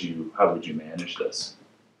how would you manage this?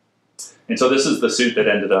 And so this is the suit that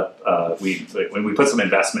ended up, when we put some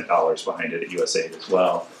investment dollars behind it at USAID as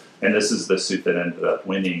well, and this is the suit that ended up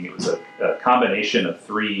winning. It was a combination of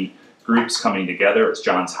three groups coming together. It's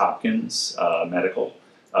Johns Hopkins Medical,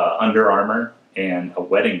 Under Armour, and a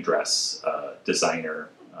wedding dress designer,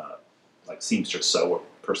 like seamstress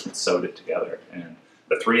person sewed it together. And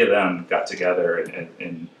the three of them got together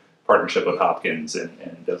in partnership with Hopkins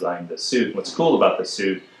and designed this suit. What's cool about this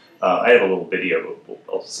suit, I have a little video,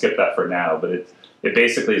 I'll skip that for now, but it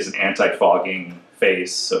basically is an anti-fogging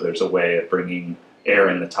face, so there's a way of bringing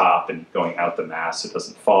air in the top and going out the mask so it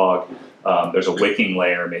doesn't fog. There's a wicking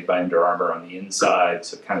layer made by Under Armour on the inside,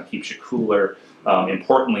 so it kind of keeps you cooler.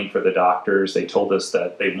 Importantly for the doctors, they told us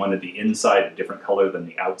that they wanted the inside a different color than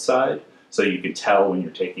the outside, so you could tell when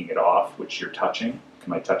you're taking it off which you're touching.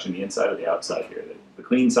 Am I touching the inside or the outside here? The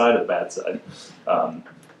clean side or the bad side?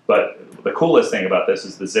 But the coolest thing about this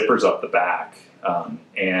is the zipper's up the back,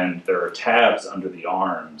 and there are tabs under the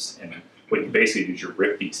arms. And what you basically do is you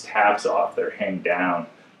rip these tabs off, they're hang down,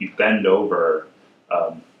 you bend over,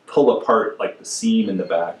 pull apart like the seam in the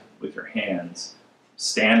back with your hands,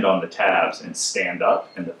 stand on the tabs and stand up,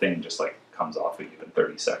 and the thing just like comes off of you in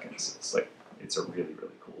 30 seconds. It's a really,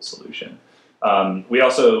 really cool solution. We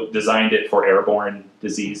also designed it for airborne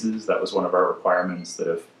diseases. That was one of our requirements,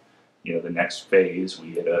 that if the next phase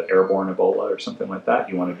we had an airborne Ebola or something like that,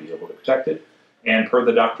 you want to be able to protect it. And per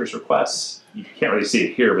the doctor's requests, you can't really see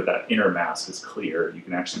it here, but that inner mask is clear. You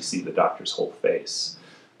can actually see the doctor's whole face.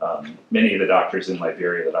 Many of the doctors in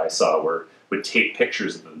Liberia that I saw would take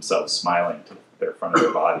pictures of themselves smiling to their front of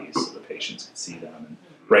their bodies so the patients could see them, and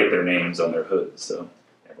write their names on their hoods so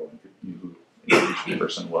everyone knew who each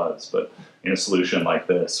person was. But in a solution like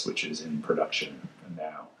this, which is in production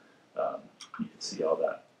now, you can see all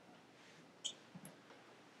that.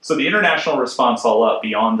 So the international response all up,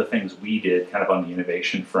 beyond the things we did kind of on the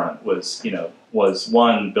innovation front, was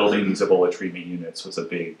one, building these Ebola treatment units was a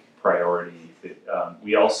big priority.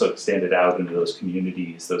 We also extended out into those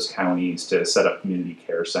communities, those counties, to set up community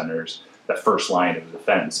care centers, that first line of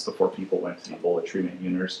defense before people went to the Ebola treatment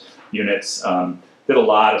units. Did a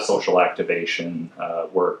lot of social activation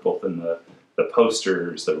work, both in the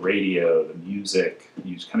posters, the radio, the music.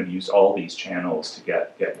 Used all these channels to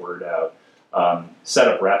get word out. Set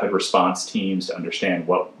up rapid response teams to understand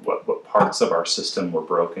what parts of our system were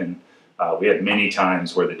broken. We had many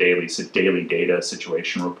times where the daily data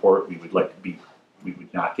situation report, we would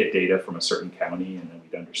not get data from a certain county, and then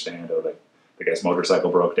we'd understand, the guy's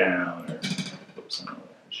motorcycle broke down, or oops, I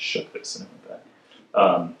shook this and went back.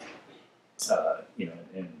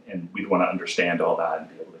 And we'd want to understand all that and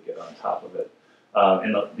be able to get on top of it.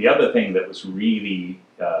 And the other thing that was really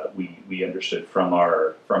we understood from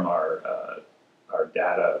our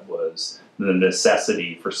data was the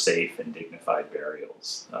necessity for safe and dignified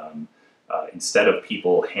burials. Instead of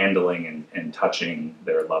people handling and touching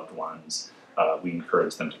their loved ones, we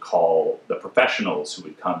encouraged them to call the professionals who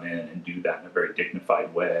would come in and do that in a very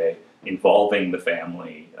dignified way, involving the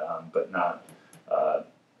family, but not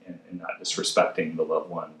and not disrespecting the loved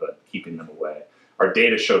one, but keeping them away. Our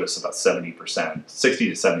data showed us about 60 to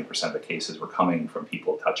 70% of the cases were coming from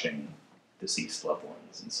people touching deceased loved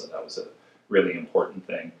ones, and so that was a really important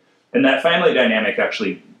thing. And that family dynamic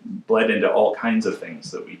actually bled into all kinds of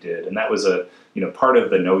things that we did. And that was part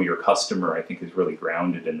of the know your customer, I think, is really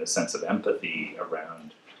grounded in the sense of empathy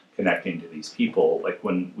around connecting to these people. Like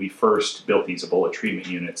when we first built these Ebola treatment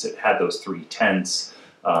units, it had those 3 tents.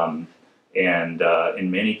 And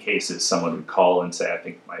in many cases, someone would call and say, I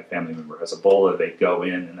think my family member has Ebola. They'd go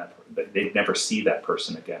in and they'd never see that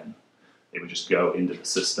person again. They would just go into the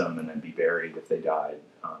system and then be buried if they died,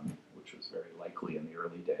 which was very likely in the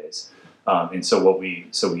early days. And so we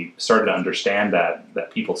started to understand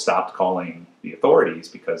that people stopped calling the authorities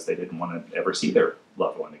because they didn't want to ever see their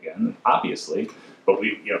loved one again, obviously. But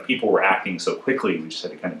people were acting so quickly, we just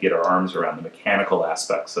had to kind of get our arms around the mechanical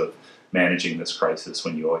aspects of managing this crisis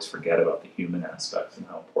when you always forget about the human aspects and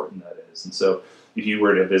how important that is. And so if you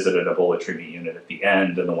were to visit an Ebola treatment unit at the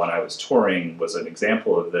end, and the one I was touring was an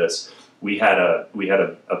example of this, we had a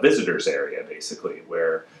visitors area basically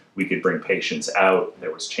where we could bring patients out.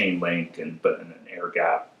 There was chain link but an air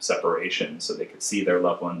gap separation so they could see their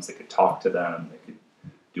loved ones, they could talk to them, they could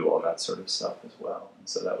do all that sort of stuff as well. And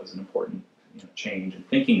so that was an important change in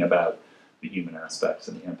thinking about the human aspects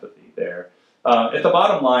and the empathy there. At the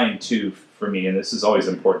bottom line, too, for me, and this is always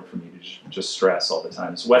important for me to just stress all the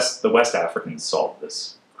time, is the West Africans solved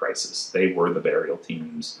this crisis. They were the burial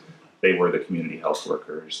teams. They were the community health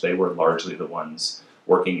workers. They were largely the ones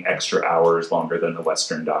working extra hours longer than the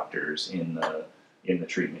Western doctors in the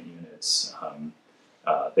treatment units.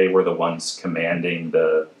 They were the ones commanding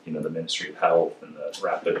the Ministry of Health and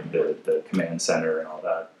the command center and all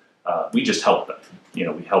that. We just helped them.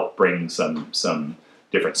 We helped bring some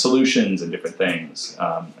different solutions and different things.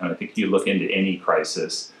 And I think if you look into any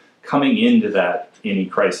crisis, coming into any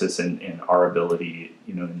crisis and our ability,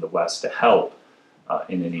 in the West to help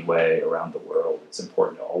in any way around the world, it's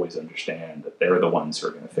important to always understand that they're the ones who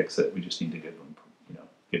are going to fix it. We just need to give them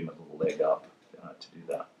a little leg up to do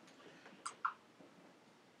that.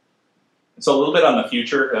 And so a little bit on the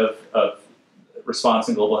future of response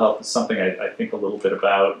in global health is something I think a little bit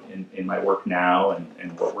about in my work now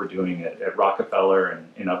and what we're doing at Rockefeller and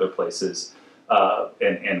in other places.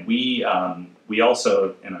 And we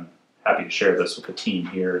also, and I'm happy to share this with the team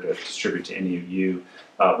here to distribute to any of you,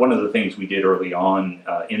 one of the things we did early on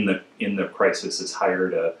in the crisis is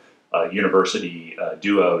hired a university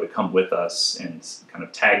duo to come with us and kind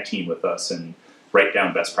of tag team with us and write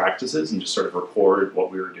down best practices and just sort of record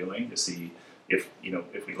what we were doing to see if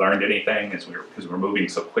we learned anything because we're moving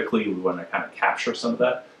so quickly. We want to kind of capture some of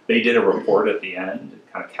that. They did a report at the end.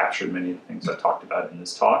 It kind of captured many of the things I talked about in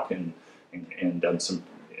this talk and done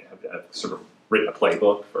have sort of written a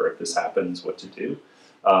playbook for if this happens, what to do.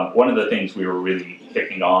 One of the things we were really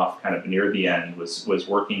kicking off kind of near the end was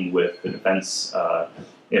working with the defense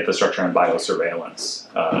infrastructure on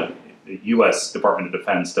biosurveillance. The U.S. Department of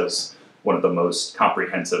Defense does one of the most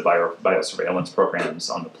comprehensive biosurveillance programs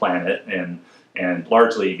on the planet, and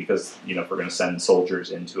largely because if we're going to send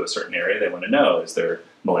soldiers into a certain area, they want to know, is there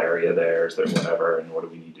malaria there, is there whatever, and what do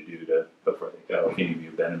we need to do before they go. If any of you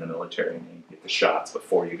have been in the military and you get the shots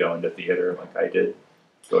before you go into theater, like I did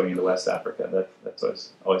going into West Africa, that's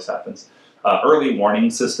always happens. Early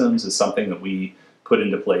warning systems is something that we put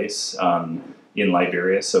into place in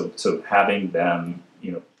Liberia, so having them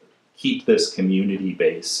keep this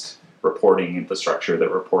community-based reporting infrastructure that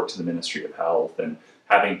report to the Ministry of Health and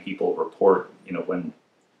having people report, when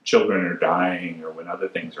children are dying or when other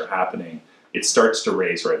things are happening, it starts to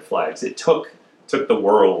raise red flags. It took the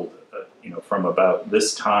world, from about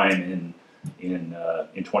this time in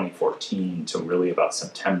 2014 to really about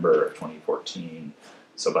September of 2014,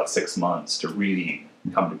 so about 6 months, to really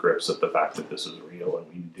come to grips with the fact that this was real and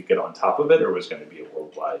we need to get on top of it or it was going to be a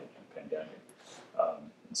worldwide pandemic.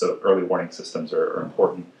 So early warning systems are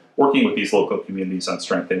important. Working with these local communities on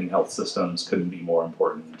strengthening health systems couldn't be more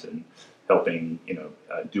important, and helping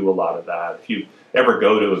do a lot of that. If you ever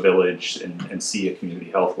go to a village and see a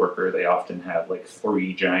community health worker, they often have like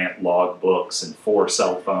 3 giant log books and 4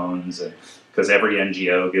 cell phones, and because every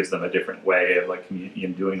NGO gives them a different way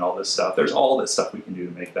of doing all this stuff. There's all this stuff we can do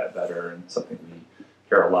to make that better, and something we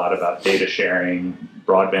care a lot about. Data sharing,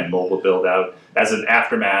 broadband mobile build out. As an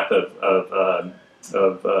aftermath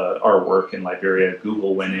of our work in Liberia,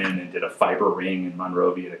 Google went in and did a fiber ring in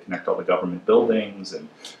Monrovia to connect all the government buildings,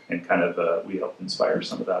 and kind of we helped inspire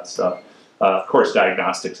some of that stuff. Of course,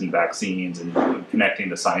 diagnostics and vaccines, and connecting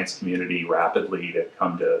the science community rapidly to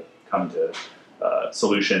come to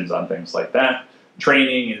solutions on things like that.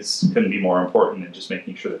 Training couldn't be more important than just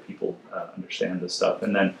making sure that people understand this stuff.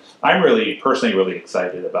 And then I'm personally really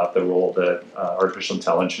excited about the role that artificial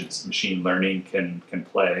intelligence, machine learning can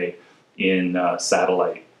play in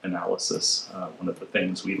satellite analysis. One of the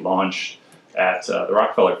things we launched at the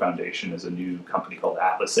Rockefeller Foundation is a new company called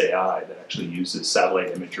Atlas AI that actually uses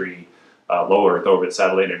satellite imagery, low Earth orbit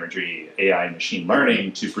satellite imagery, AI and machine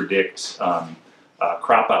learning to predict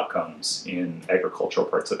crop outcomes in agricultural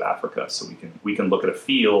parts of Africa. So we can look at a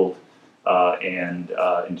field and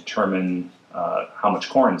determine how much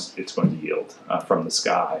corn it's going to yield from the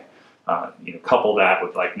sky. Couple that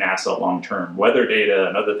with like NASA long-term weather data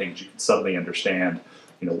and other things, you can suddenly understand,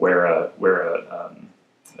 where a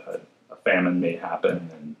famine may happen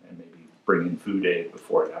and maybe bring in food aid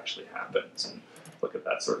before it actually happens and look at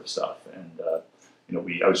that sort of stuff. And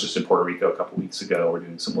I was just in Puerto Rico a couple weeks ago. We're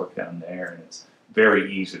doing some work down there, and it's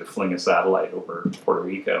very easy to fling a satellite over Puerto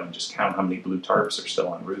Rico and just count how many blue tarps are still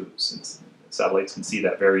on roofs. Satellites can see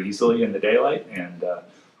that very easily in the daylight, and a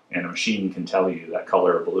machine can tell you that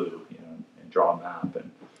color of blue, and draw a map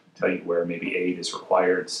and tell you where maybe aid is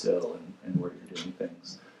required still and where you're doing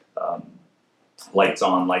things. Lights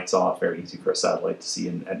on, lights off, very easy for a satellite to see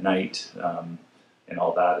at night, and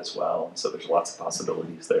all that as well. And so there's lots of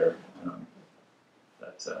possibilities there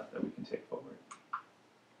that we can take forward.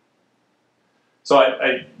 So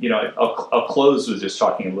I'll close with just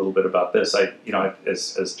talking a little bit about this.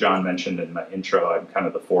 As John mentioned in my intro, I'm kind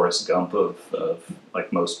of the Forrest Gump of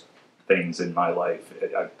like most things in my life.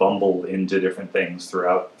 I bumbled into different things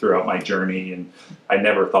throughout my journey, and I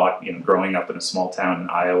never thought, growing up in a small town in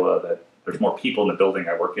Iowa, that there's more people in the building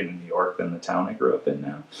I work in New York than the town I grew up in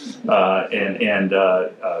now. I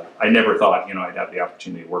never thought, I'd have the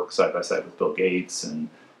opportunity to work side by side with Bill Gates and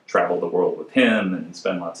travel the world with him and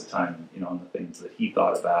spend lots of time, on the things that he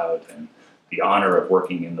thought about. And the honor of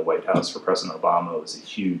working in the White House for President Obama was a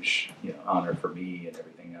huge, honor for me and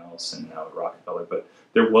everything else, and now at Rockefeller. But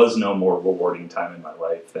there was no more rewarding time in my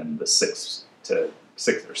life than the 6 or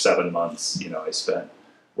 7 months, I spent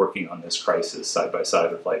working on this crisis side by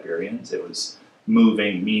side with librarians. It was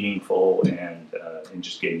moving, meaningful, and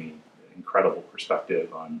just gave me incredible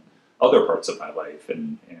perspective on other parts of my life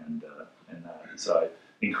and that. So I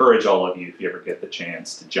encourage all of you, if you ever get the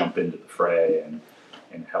chance, to jump into the fray and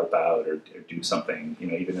help out or do something,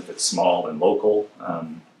 even if it's small and local.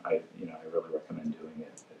 I really recommend doing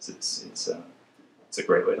it. It's a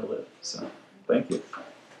great way to live. So thank you.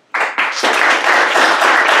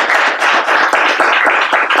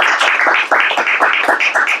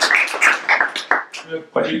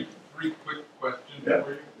 Three quick questions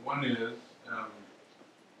for you. One is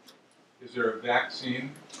there a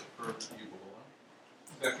vaccine for Ebola?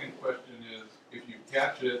 Second question is, if you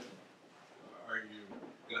catch it, are you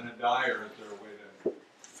going to die, or is there a way to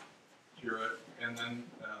cure it? And then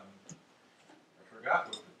I forgot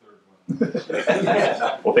what the third one was.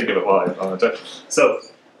 We'll think of it while I apologize. So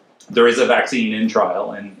there is a vaccine in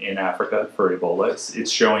trial in Africa for Ebola.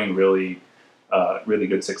 It's showing really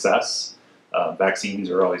good success. Vaccines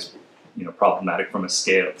are always, problematic from a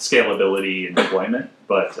scalability and deployment,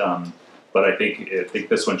 but I think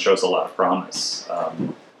this one shows a lot of promise.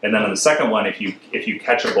 And then on the second one, if you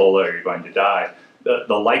catch Ebola, you're going to die.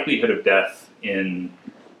 The likelihood of death in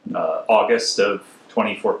August of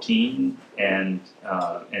 2014 and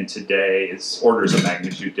today is orders of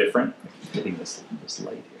magnitude different. I'm getting this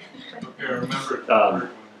light here. Okay, I remember the third one is.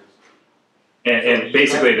 And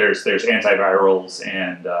basically, there's antivirals,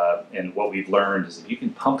 and what we've learned is if you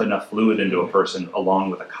can pump enough fluid into a person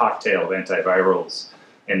along with a cocktail of antivirals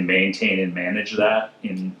and maintain and manage that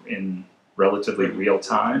in relatively real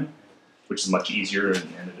time, which is much easier in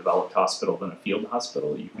a developed hospital than a field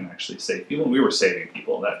hospital, you can actually save people. And we were saving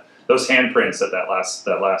people. Those handprints at that last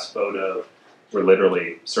photo were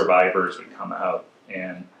literally survivors would come out,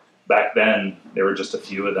 and back then there were just a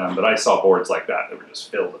few of them, but I saw boards like that were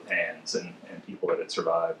just filled with hands and people that had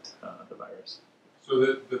survived the virus. So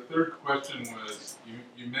the third question was,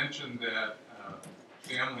 you mentioned that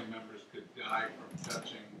family members could die from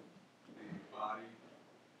touching the body.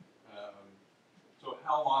 So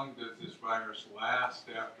how long does this virus last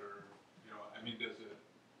after,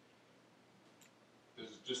 does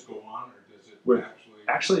it just go on, or does it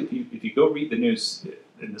Actually, if you go read the news,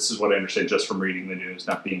 and this is what I understand just from reading the news,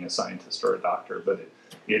 not being a scientist or a doctor, but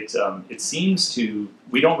it seems to,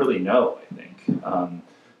 we don't really know, I think.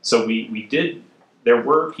 So there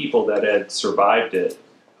were people that had survived it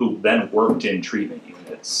who then worked in treatment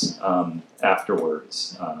units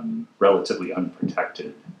afterwards, relatively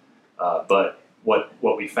unprotected. But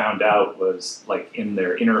what we found out was, like, in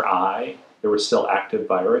their inner eye, there was still active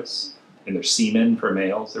virus. In their semen for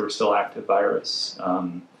males, there was still active virus.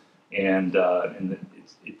 And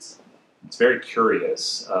it's very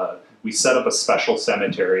curious. We set up a special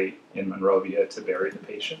cemetery in Monrovia to bury the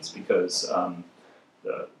patients because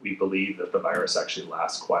we believe that the virus actually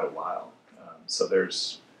lasts quite a while. So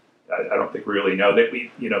there's I don't think we really know that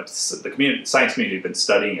the science community had been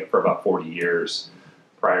studying it for about 40 years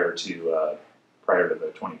prior to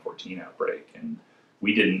the 2014 outbreak, and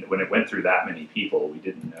we didn't, when it went through that many people, we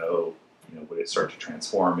didn't know, would it start to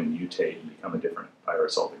transform and mutate and become a different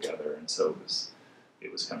virus altogether, and so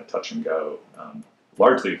it was kind of touch and go,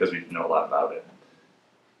 largely because we didn't know a lot about it.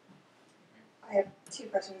 I have two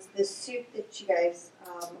questions. The suit that you guys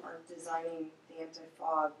are designing, the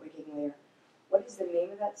anti-fog wicking layer, what is the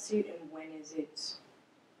name of that suit and when is it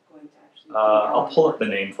going to actually be I'll pull up the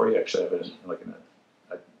name for you. Actually, I have it in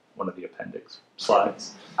one of the appendix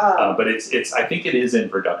slides. But it's I think it is in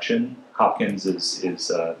production. Hopkins is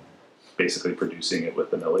basically producing it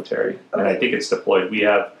with the military, and I think it's deployed. We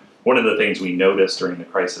have one of the things we noticed during the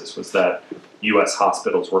crisis was that U.S.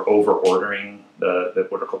 hospitals were over ordering the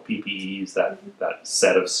what are called PPEs, that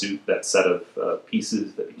set of suit, that set of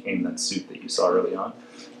pieces that became that suit that you saw early on.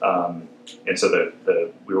 And so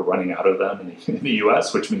we were running out of them in the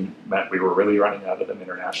U.S., which meant we were really running out of them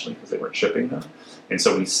internationally because they weren't shipping them. And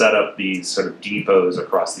so we set up these sort of depots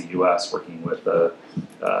across the U.S. working with the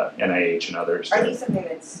NIH and others. Are these something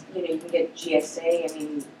that's, you can get GSA? I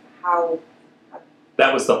mean, how?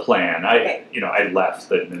 That was the plan. I left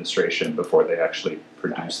the administration before they actually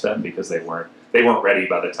produced them because they weren't ready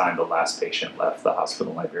by the time the last patient left the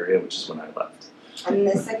hospital in Liberia, which is when I left. And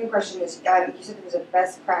the second question is, you said there was a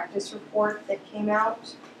best practice report that came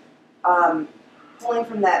out. Pulling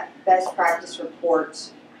from that best practice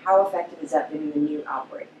report, how effective has that been in the new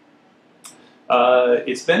outbreak?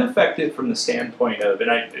 It's been effective from the standpoint of,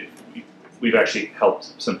 and we've actually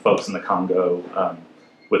helped some folks in the Congo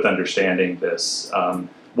with understanding this.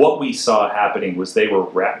 What we saw happening was they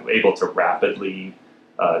were able to rapidly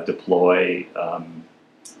deploy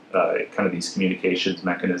kind of these communications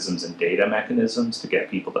mechanisms and data mechanisms to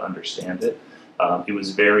get people to understand it. It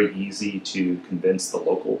was very easy to convince the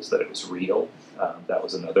locals that it was real. That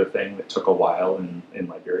was another thing that took a while in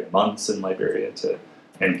Liberia, months in Liberia,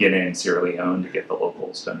 and Guinea and Sierra Leone to get the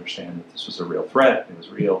locals to understand that this was a real threat, it was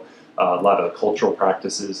real. A lot of the cultural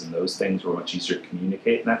practices and those things were much easier to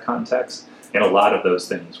communicate in that context, and a lot of those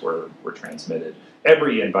things were transmitted.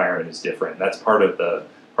 Every environment is different. That's part of the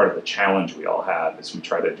challenge we all have, is we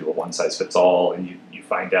try to do a one-size-fits-all, and you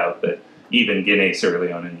find out that even Guinea, Sierra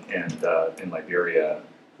Leone, and Liberia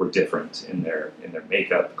were different in their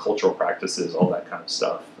makeup, cultural practices, all that kind of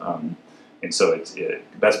stuff. And so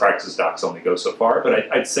best practices docs only go so far,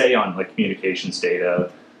 but I'd say on like communications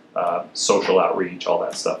data, social outreach, all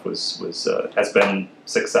that stuff has been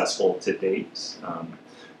successful to date.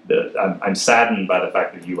 I'm saddened by the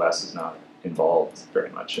fact that the U.S. is not involved very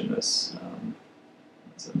much in this.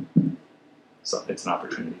 So it's an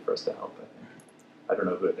opportunity for us to help, I think. I don't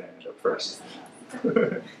know who had to end up first. Go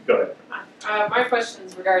ahead. My question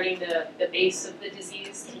is regarding the base of the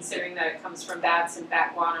disease, considering that it comes from bats and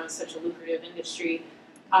bat guano is such a lucrative industry.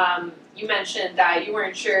 You mentioned that you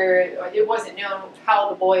weren't sure, or it wasn't known how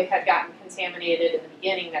the boy had gotten contaminated in the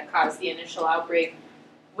beginning that caused the initial outbreak.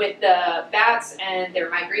 With the bats and their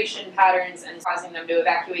migration patterns and causing them to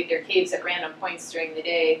evacuate their caves at random points during the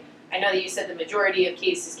day, I know that you said the majority of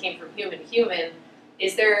cases came from human to human.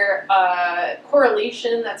 Is there a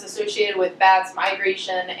correlation that's associated with bats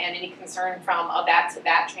migration and any concern from a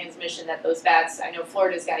bat-to-bat transmission that those bats, I know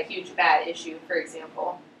Florida's got a huge bat issue, for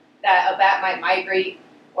example, that a bat might migrate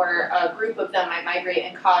or a group of them might migrate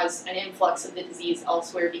and cause an influx of the disease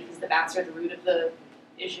elsewhere because the bats are the root of the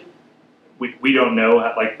issue? We don't know,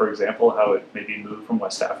 like for example, how it maybe moved from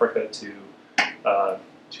West Africa to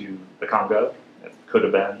the Congo. It could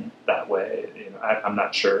have been that way. I'm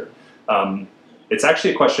not sure. It's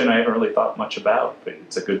actually a question I haven't really thought much about, but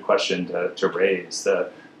it's a good question to raise. The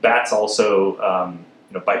bats also,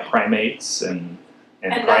 bite primates, and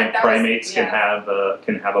primates can have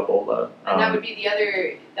Ebola. And that would be the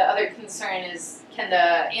other concern is, can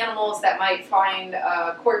the animals that might find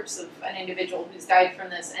a corpse of an individual who's died from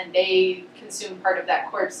this and they consume part of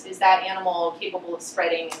that corpse, is that animal capable of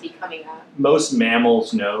spreading and becoming that? Most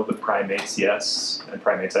mammals no, but primates yes. And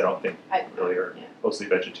primates I don't think really are mostly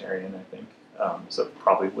vegetarian, I think. So it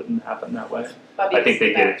probably wouldn't happen that way. I think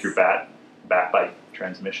they get it through bat bite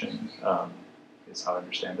transmission, is how I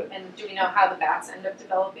understand it. And do we know how the bats end up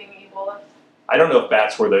developing Ebola? I don't know if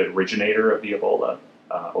bats were the originator of the Ebola,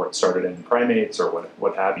 or it started in primates, or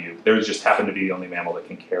what have you. There just happened to be the only mammal that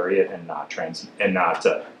can carry it and not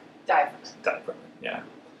die from it. Yeah.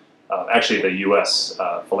 Actually, the U.S.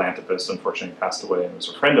 philanthropist unfortunately passed away, and was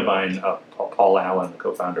a friend of mine, Paul Allen, the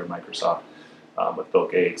co-founder of Microsoft, with Bill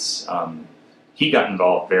Gates. He got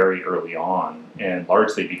involved very early on, and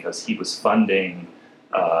largely because he was funding.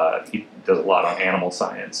 He does a lot on animal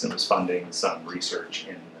science and was funding some research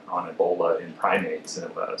on Ebola in primates,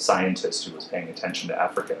 and a scientist who was paying attention to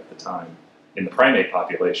Africa at the time in the primate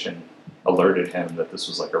population alerted him that this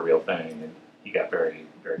was like a real thing, and he got very,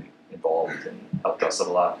 very involved and helped us a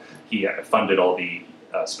lot. He funded all the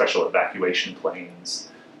special evacuation planes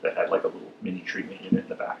that had like a little mini treatment unit in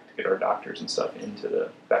the back to get our doctors and stuff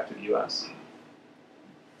back to the U.S.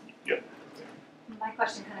 Yep. My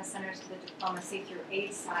question kind of centers to the diplomacy through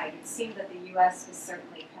aid side. It seemed that the U.S. was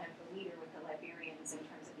certainly kind of the leader with the Liberians in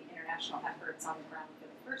terms of the international efforts on the ground for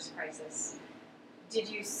the first crisis. Did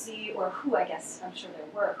you see, or who, I guess, I'm sure there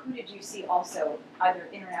were, who did you see also, either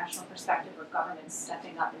international perspective or governments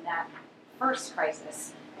stepping up in that first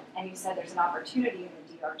crisis? And you said there's an opportunity in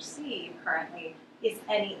the DRC currently. Is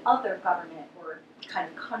any other government or kind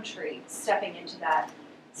of country stepping into that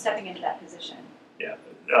position? Yeah.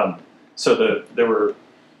 So there were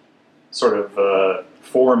sort of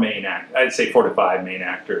 4 to 5 main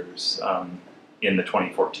actors in the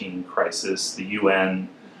 2014 crisis. The UN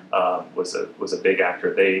was a big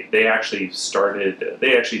actor. They actually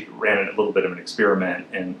ran a little bit of an experiment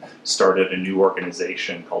and started a new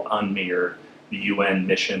organization called UNMIR, the UN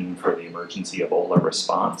Mission for the Emergency Ebola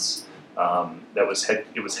Response. It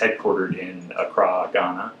was headquartered in Accra,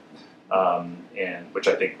 Ghana, and which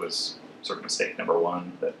I think was sort of mistake number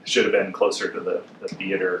 1. That should have been closer to the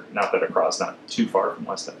theater. Not that Accra's not too far from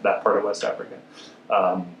that part of West Africa.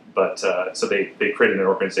 So they created an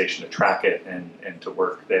organization to track it and to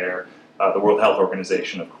work there. The World Health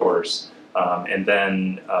Organization, of course, and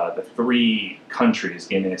then the 3 countries,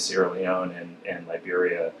 Guinea, Sierra Leone, and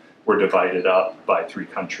Liberia, were divided up by 3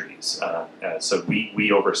 countries. So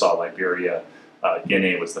we oversaw Liberia.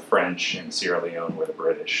 Guinea was the French, and Sierra Leone were the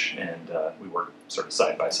British, and we worked sort of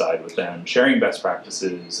side by side with them, sharing best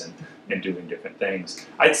practices and doing different things.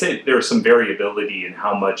 I'd say there was some variability in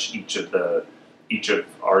how much each of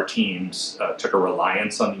our teams took a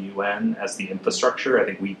reliance on the UN as the infrastructure. I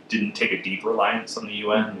think we didn't take a deep reliance on the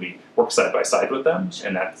UN. We worked side by side with them,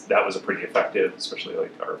 and that was a pretty effective, especially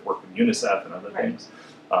like our work with UNICEF and other things.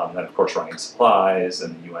 Then of course running supplies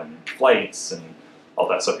and UN flights and all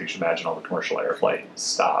that stuff. You should imagine all the commercial air flights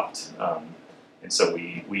stopped, and so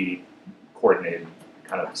we coordinated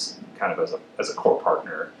kind of as a core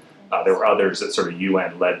partner. There were others that sort of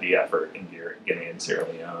UN led the effort in Guinea and Sierra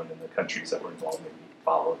Leone, and the countries that were involved maybe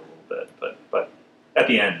followed a little bit. But at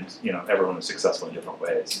the end, everyone was successful in different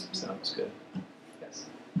ways, so it was good. Yes.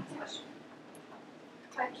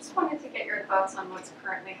 I just wanted to get your thoughts on what's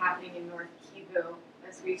currently happening in North Kivu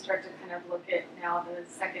as we start to kind of look at now the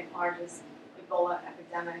 2nd largest Ebola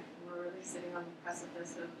epidemic. We're really sitting on the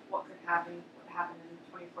precipice of what happened in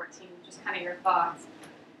 2014. Just kind of your thoughts.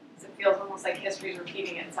 It feels almost like history's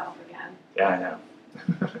repeating itself again. Yeah, I know.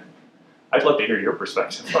 I'd love to hear your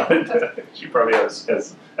perspective on it. You probably have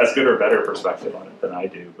as good or better perspective on it than I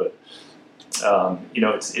do. But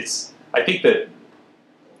it's. I think that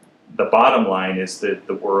the bottom line is that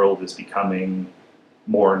the world is becoming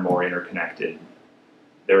more and more interconnected.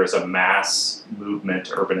 There is a mass movement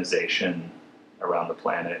to urbanization around the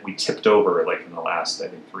planet. We tipped over, like in the last, I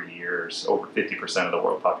think, 3 years, over 50% of the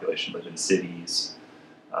world population lived in cities.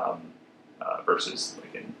 Versus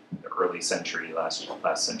like in the early century, last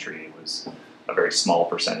century, it was a very small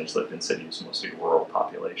percentage lived in cities, mostly rural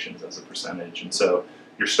populations as a percentage. And so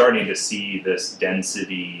you're starting to see this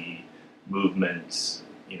density movement,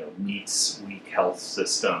 meets weak health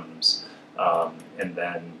systems, and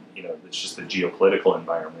then it's just the geopolitical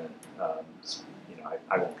environment.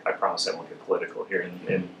 I promise I won't get political here and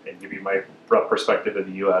give you my rough perspective of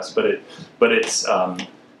the U.S. But it's.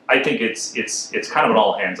 I think it's kind of an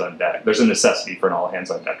all hands on deck. There's a necessity for an all hands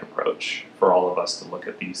on deck approach for all of us to look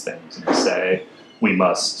at these things and to say we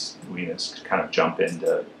must kind of jump in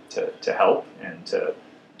to help and to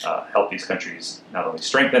help these countries not only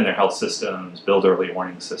strengthen their health systems, build early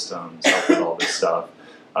warning systems, help with all this stuff,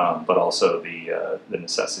 but also the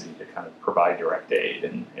necessity to kind of provide direct aid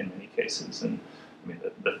in many cases. And I mean,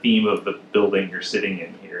 the theme of the building you're sitting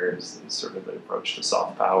in here is sort of the approach to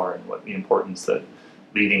soft power and what the importance that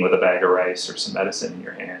leading with a bag of rice or some medicine in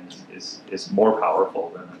your hand is more powerful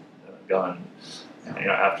than a gun,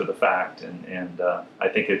 after the fact. And I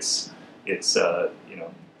think it's this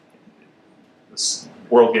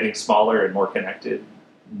world getting smaller and more connected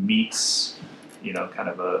meets kind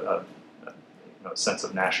of a sense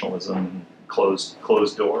of nationalism and closed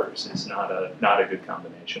doors is not a good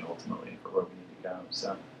combination ultimately for where we need to go.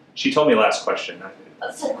 So she told me last question.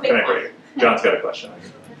 That's a quick one. John's got a question.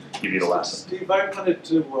 Give you the last one. Steve, I wanted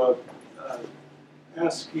to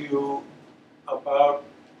ask you about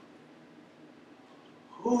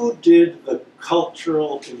who did the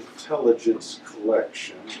cultural intelligence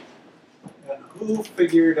collection and who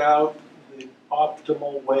figured out the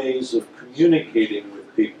optimal ways of communicating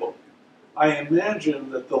with people? I imagine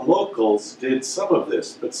that the locals did some of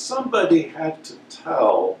this, but somebody had to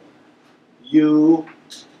tell you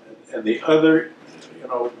and the other,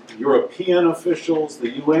 European officials, the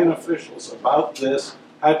UN officials about this,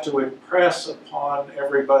 had to impress upon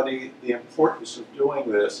everybody the importance of doing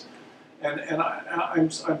this. And I'm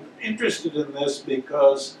interested in this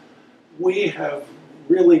because we have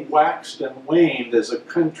really waxed and waned as a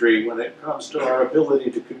country when it comes to our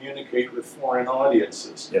ability to communicate with foreign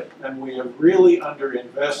audiences. Yep. And we have really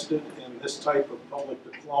underinvested in this type of public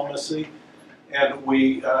diplomacy. And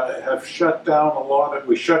we have shut down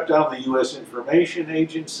we shut down the U.S. Information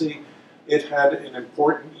Agency. It had an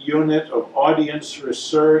important unit of audience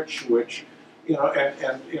research, which, in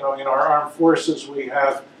our armed forces we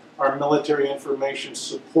have our military information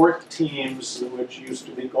support teams, which used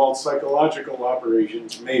to be called psychological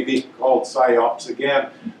operations, may be called PSYOPs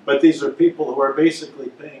again, but these are people who are basically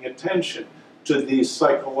paying attention to these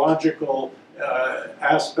psychological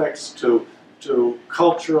aspects, to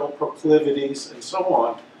cultural proclivities, and so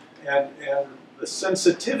on. And the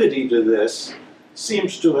sensitivity to this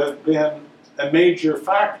seems to have been a major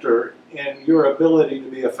factor in your ability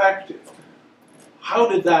to be effective. How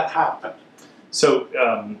did that happen? So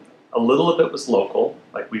a little of it was local,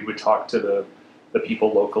 like we would talk to the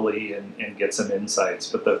people locally and get some insights,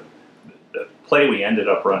 but the play we ended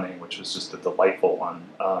up running, which was just a delightful one,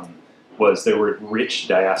 was there were rich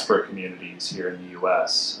diaspora communities here in the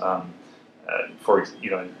U.S.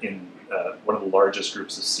 One of the largest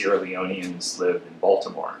groups of Sierra Leoneans live in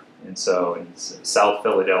Baltimore, and so in South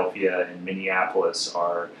Philadelphia and Minneapolis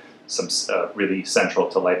are some really central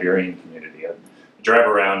to Liberian community. I drive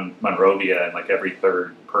around Monrovia, and like every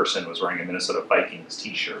third person was wearing a Minnesota Vikings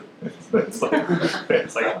T-shirt. it's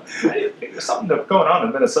like hey, there's something going on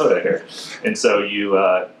in Minnesota here. And so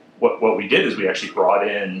what we did is we actually brought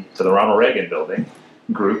in to the Ronald Reagan building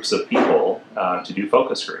groups of people to do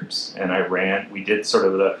focus groups, and we did sort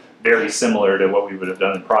of the very similar to what we would have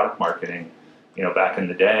done in product marketing, back in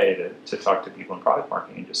the day to talk to people in product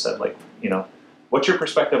marketing, and just said what's your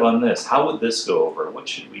perspective on this? How would this go over? Who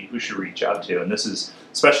should we reach out to? And this is,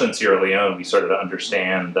 especially in Sierra Leone, we started to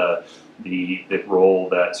understand the role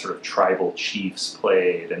that sort of tribal chiefs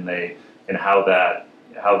played, and how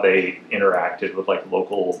they interacted with like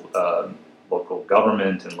local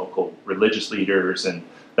government and local religious leaders, and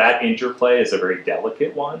that interplay is a very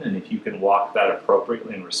delicate one. And if you can walk that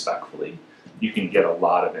appropriately and respectfully, you can get a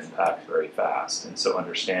lot of impact very fast. And so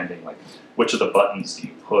understanding like which of the buttons do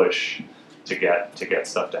you push to get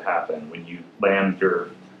stuff to happen. When you land your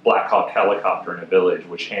Black Hawk helicopter in a village,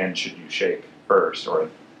 which hand should you shake first? Or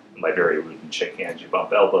in Liberia, we wouldn't shake hands, you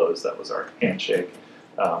bump elbows. That was our handshake.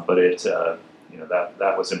 But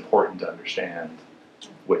that was important to understand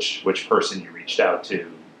which person you reached out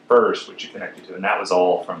to first, which you connected to, and that was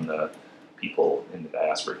all from the people in the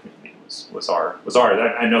diaspora community. Was our.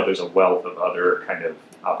 I know there's a wealth of other kind of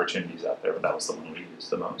opportunities out there, but that was the one we used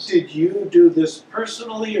the most. Did you do this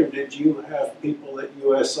personally, or did you have people at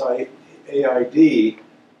USAID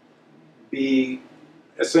be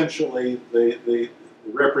essentially the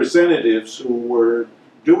representatives who were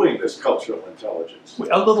doing this cultural intelligence?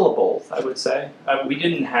 A little of both, I would say. We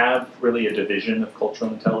didn't have really a division of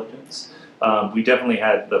cultural intelligence. We definitely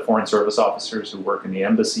had the foreign service officers who work in the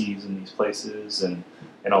embassies in these places and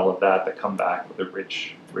all of that come back with a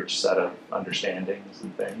rich set of understandings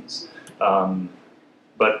and things.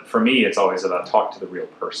 But for me, it's always about talk to the real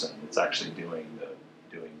person that's actually doing the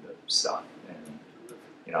stuff.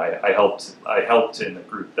 And I helped in the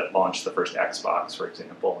group that launched the first Xbox, for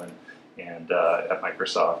example, and at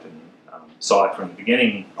Microsoft, and saw it from the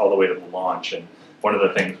beginning all the way to the launch. And one of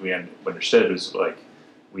the things we understood was like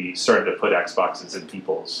we started to put Xboxes in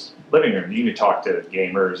people's living room. You could talk to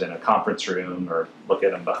gamers in a conference room or look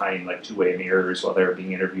at them behind like two-way mirrors while they're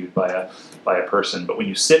being interviewed by a person. But when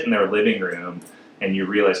you sit in their living room and you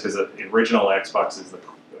realize, because the original Xboxes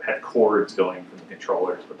had cords going from the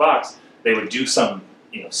controller to the box, they would do some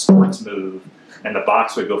sports move, and the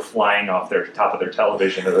box would go flying off their top of their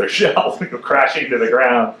television or their shelf and go crashing to the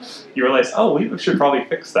ground. You realize, oh, we should probably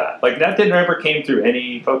fix that. Like that never came through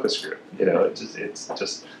any focus group. It's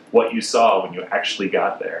just what you saw when you actually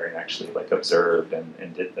got there and actually like observed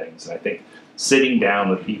and did things. And I think sitting down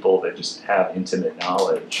with people that just have intimate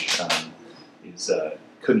knowledge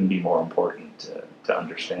couldn't be more important to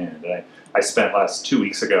understand. And I spent 2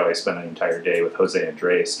 weeks ago, I spent an entire day with Jose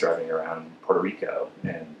Andres driving around Puerto Rico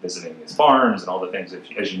and visiting his farms and all the things.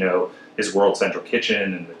 As you know, his World Central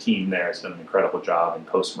Kitchen and the team there has done an incredible job in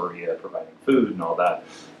post-Maria providing food and all that.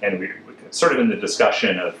 And we sort of in the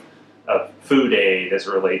discussion of food aid as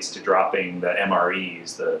it relates to dropping the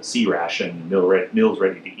MREs, the C ration, meals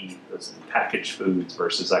ready to eat, those packaged foods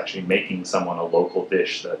versus actually making someone a local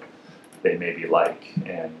dish that they maybe like,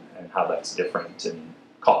 and how that's different and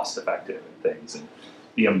cost effective and things. And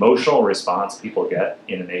the emotional response people get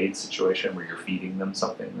in an aid situation where you're feeding them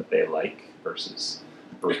something that they like versus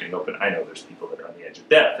breaking open. I know there's people that are on the edge of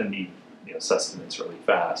death and need sustenance really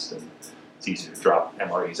fast, and it's easier to drop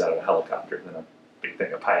MREs out of a helicopter than a big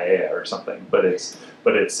thing of paella or something. But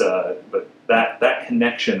that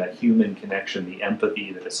connection, that human connection, the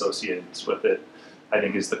empathy that associates with it, I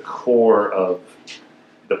think is the core of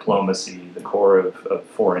diplomacy, the core of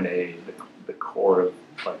foreign aid, the core of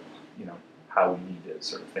how we need to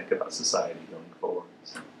sort of think about society going forward.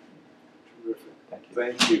 So, Terrific. thank you.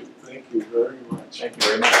 Thank you. Thank you very much. Thank you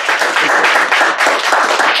very much.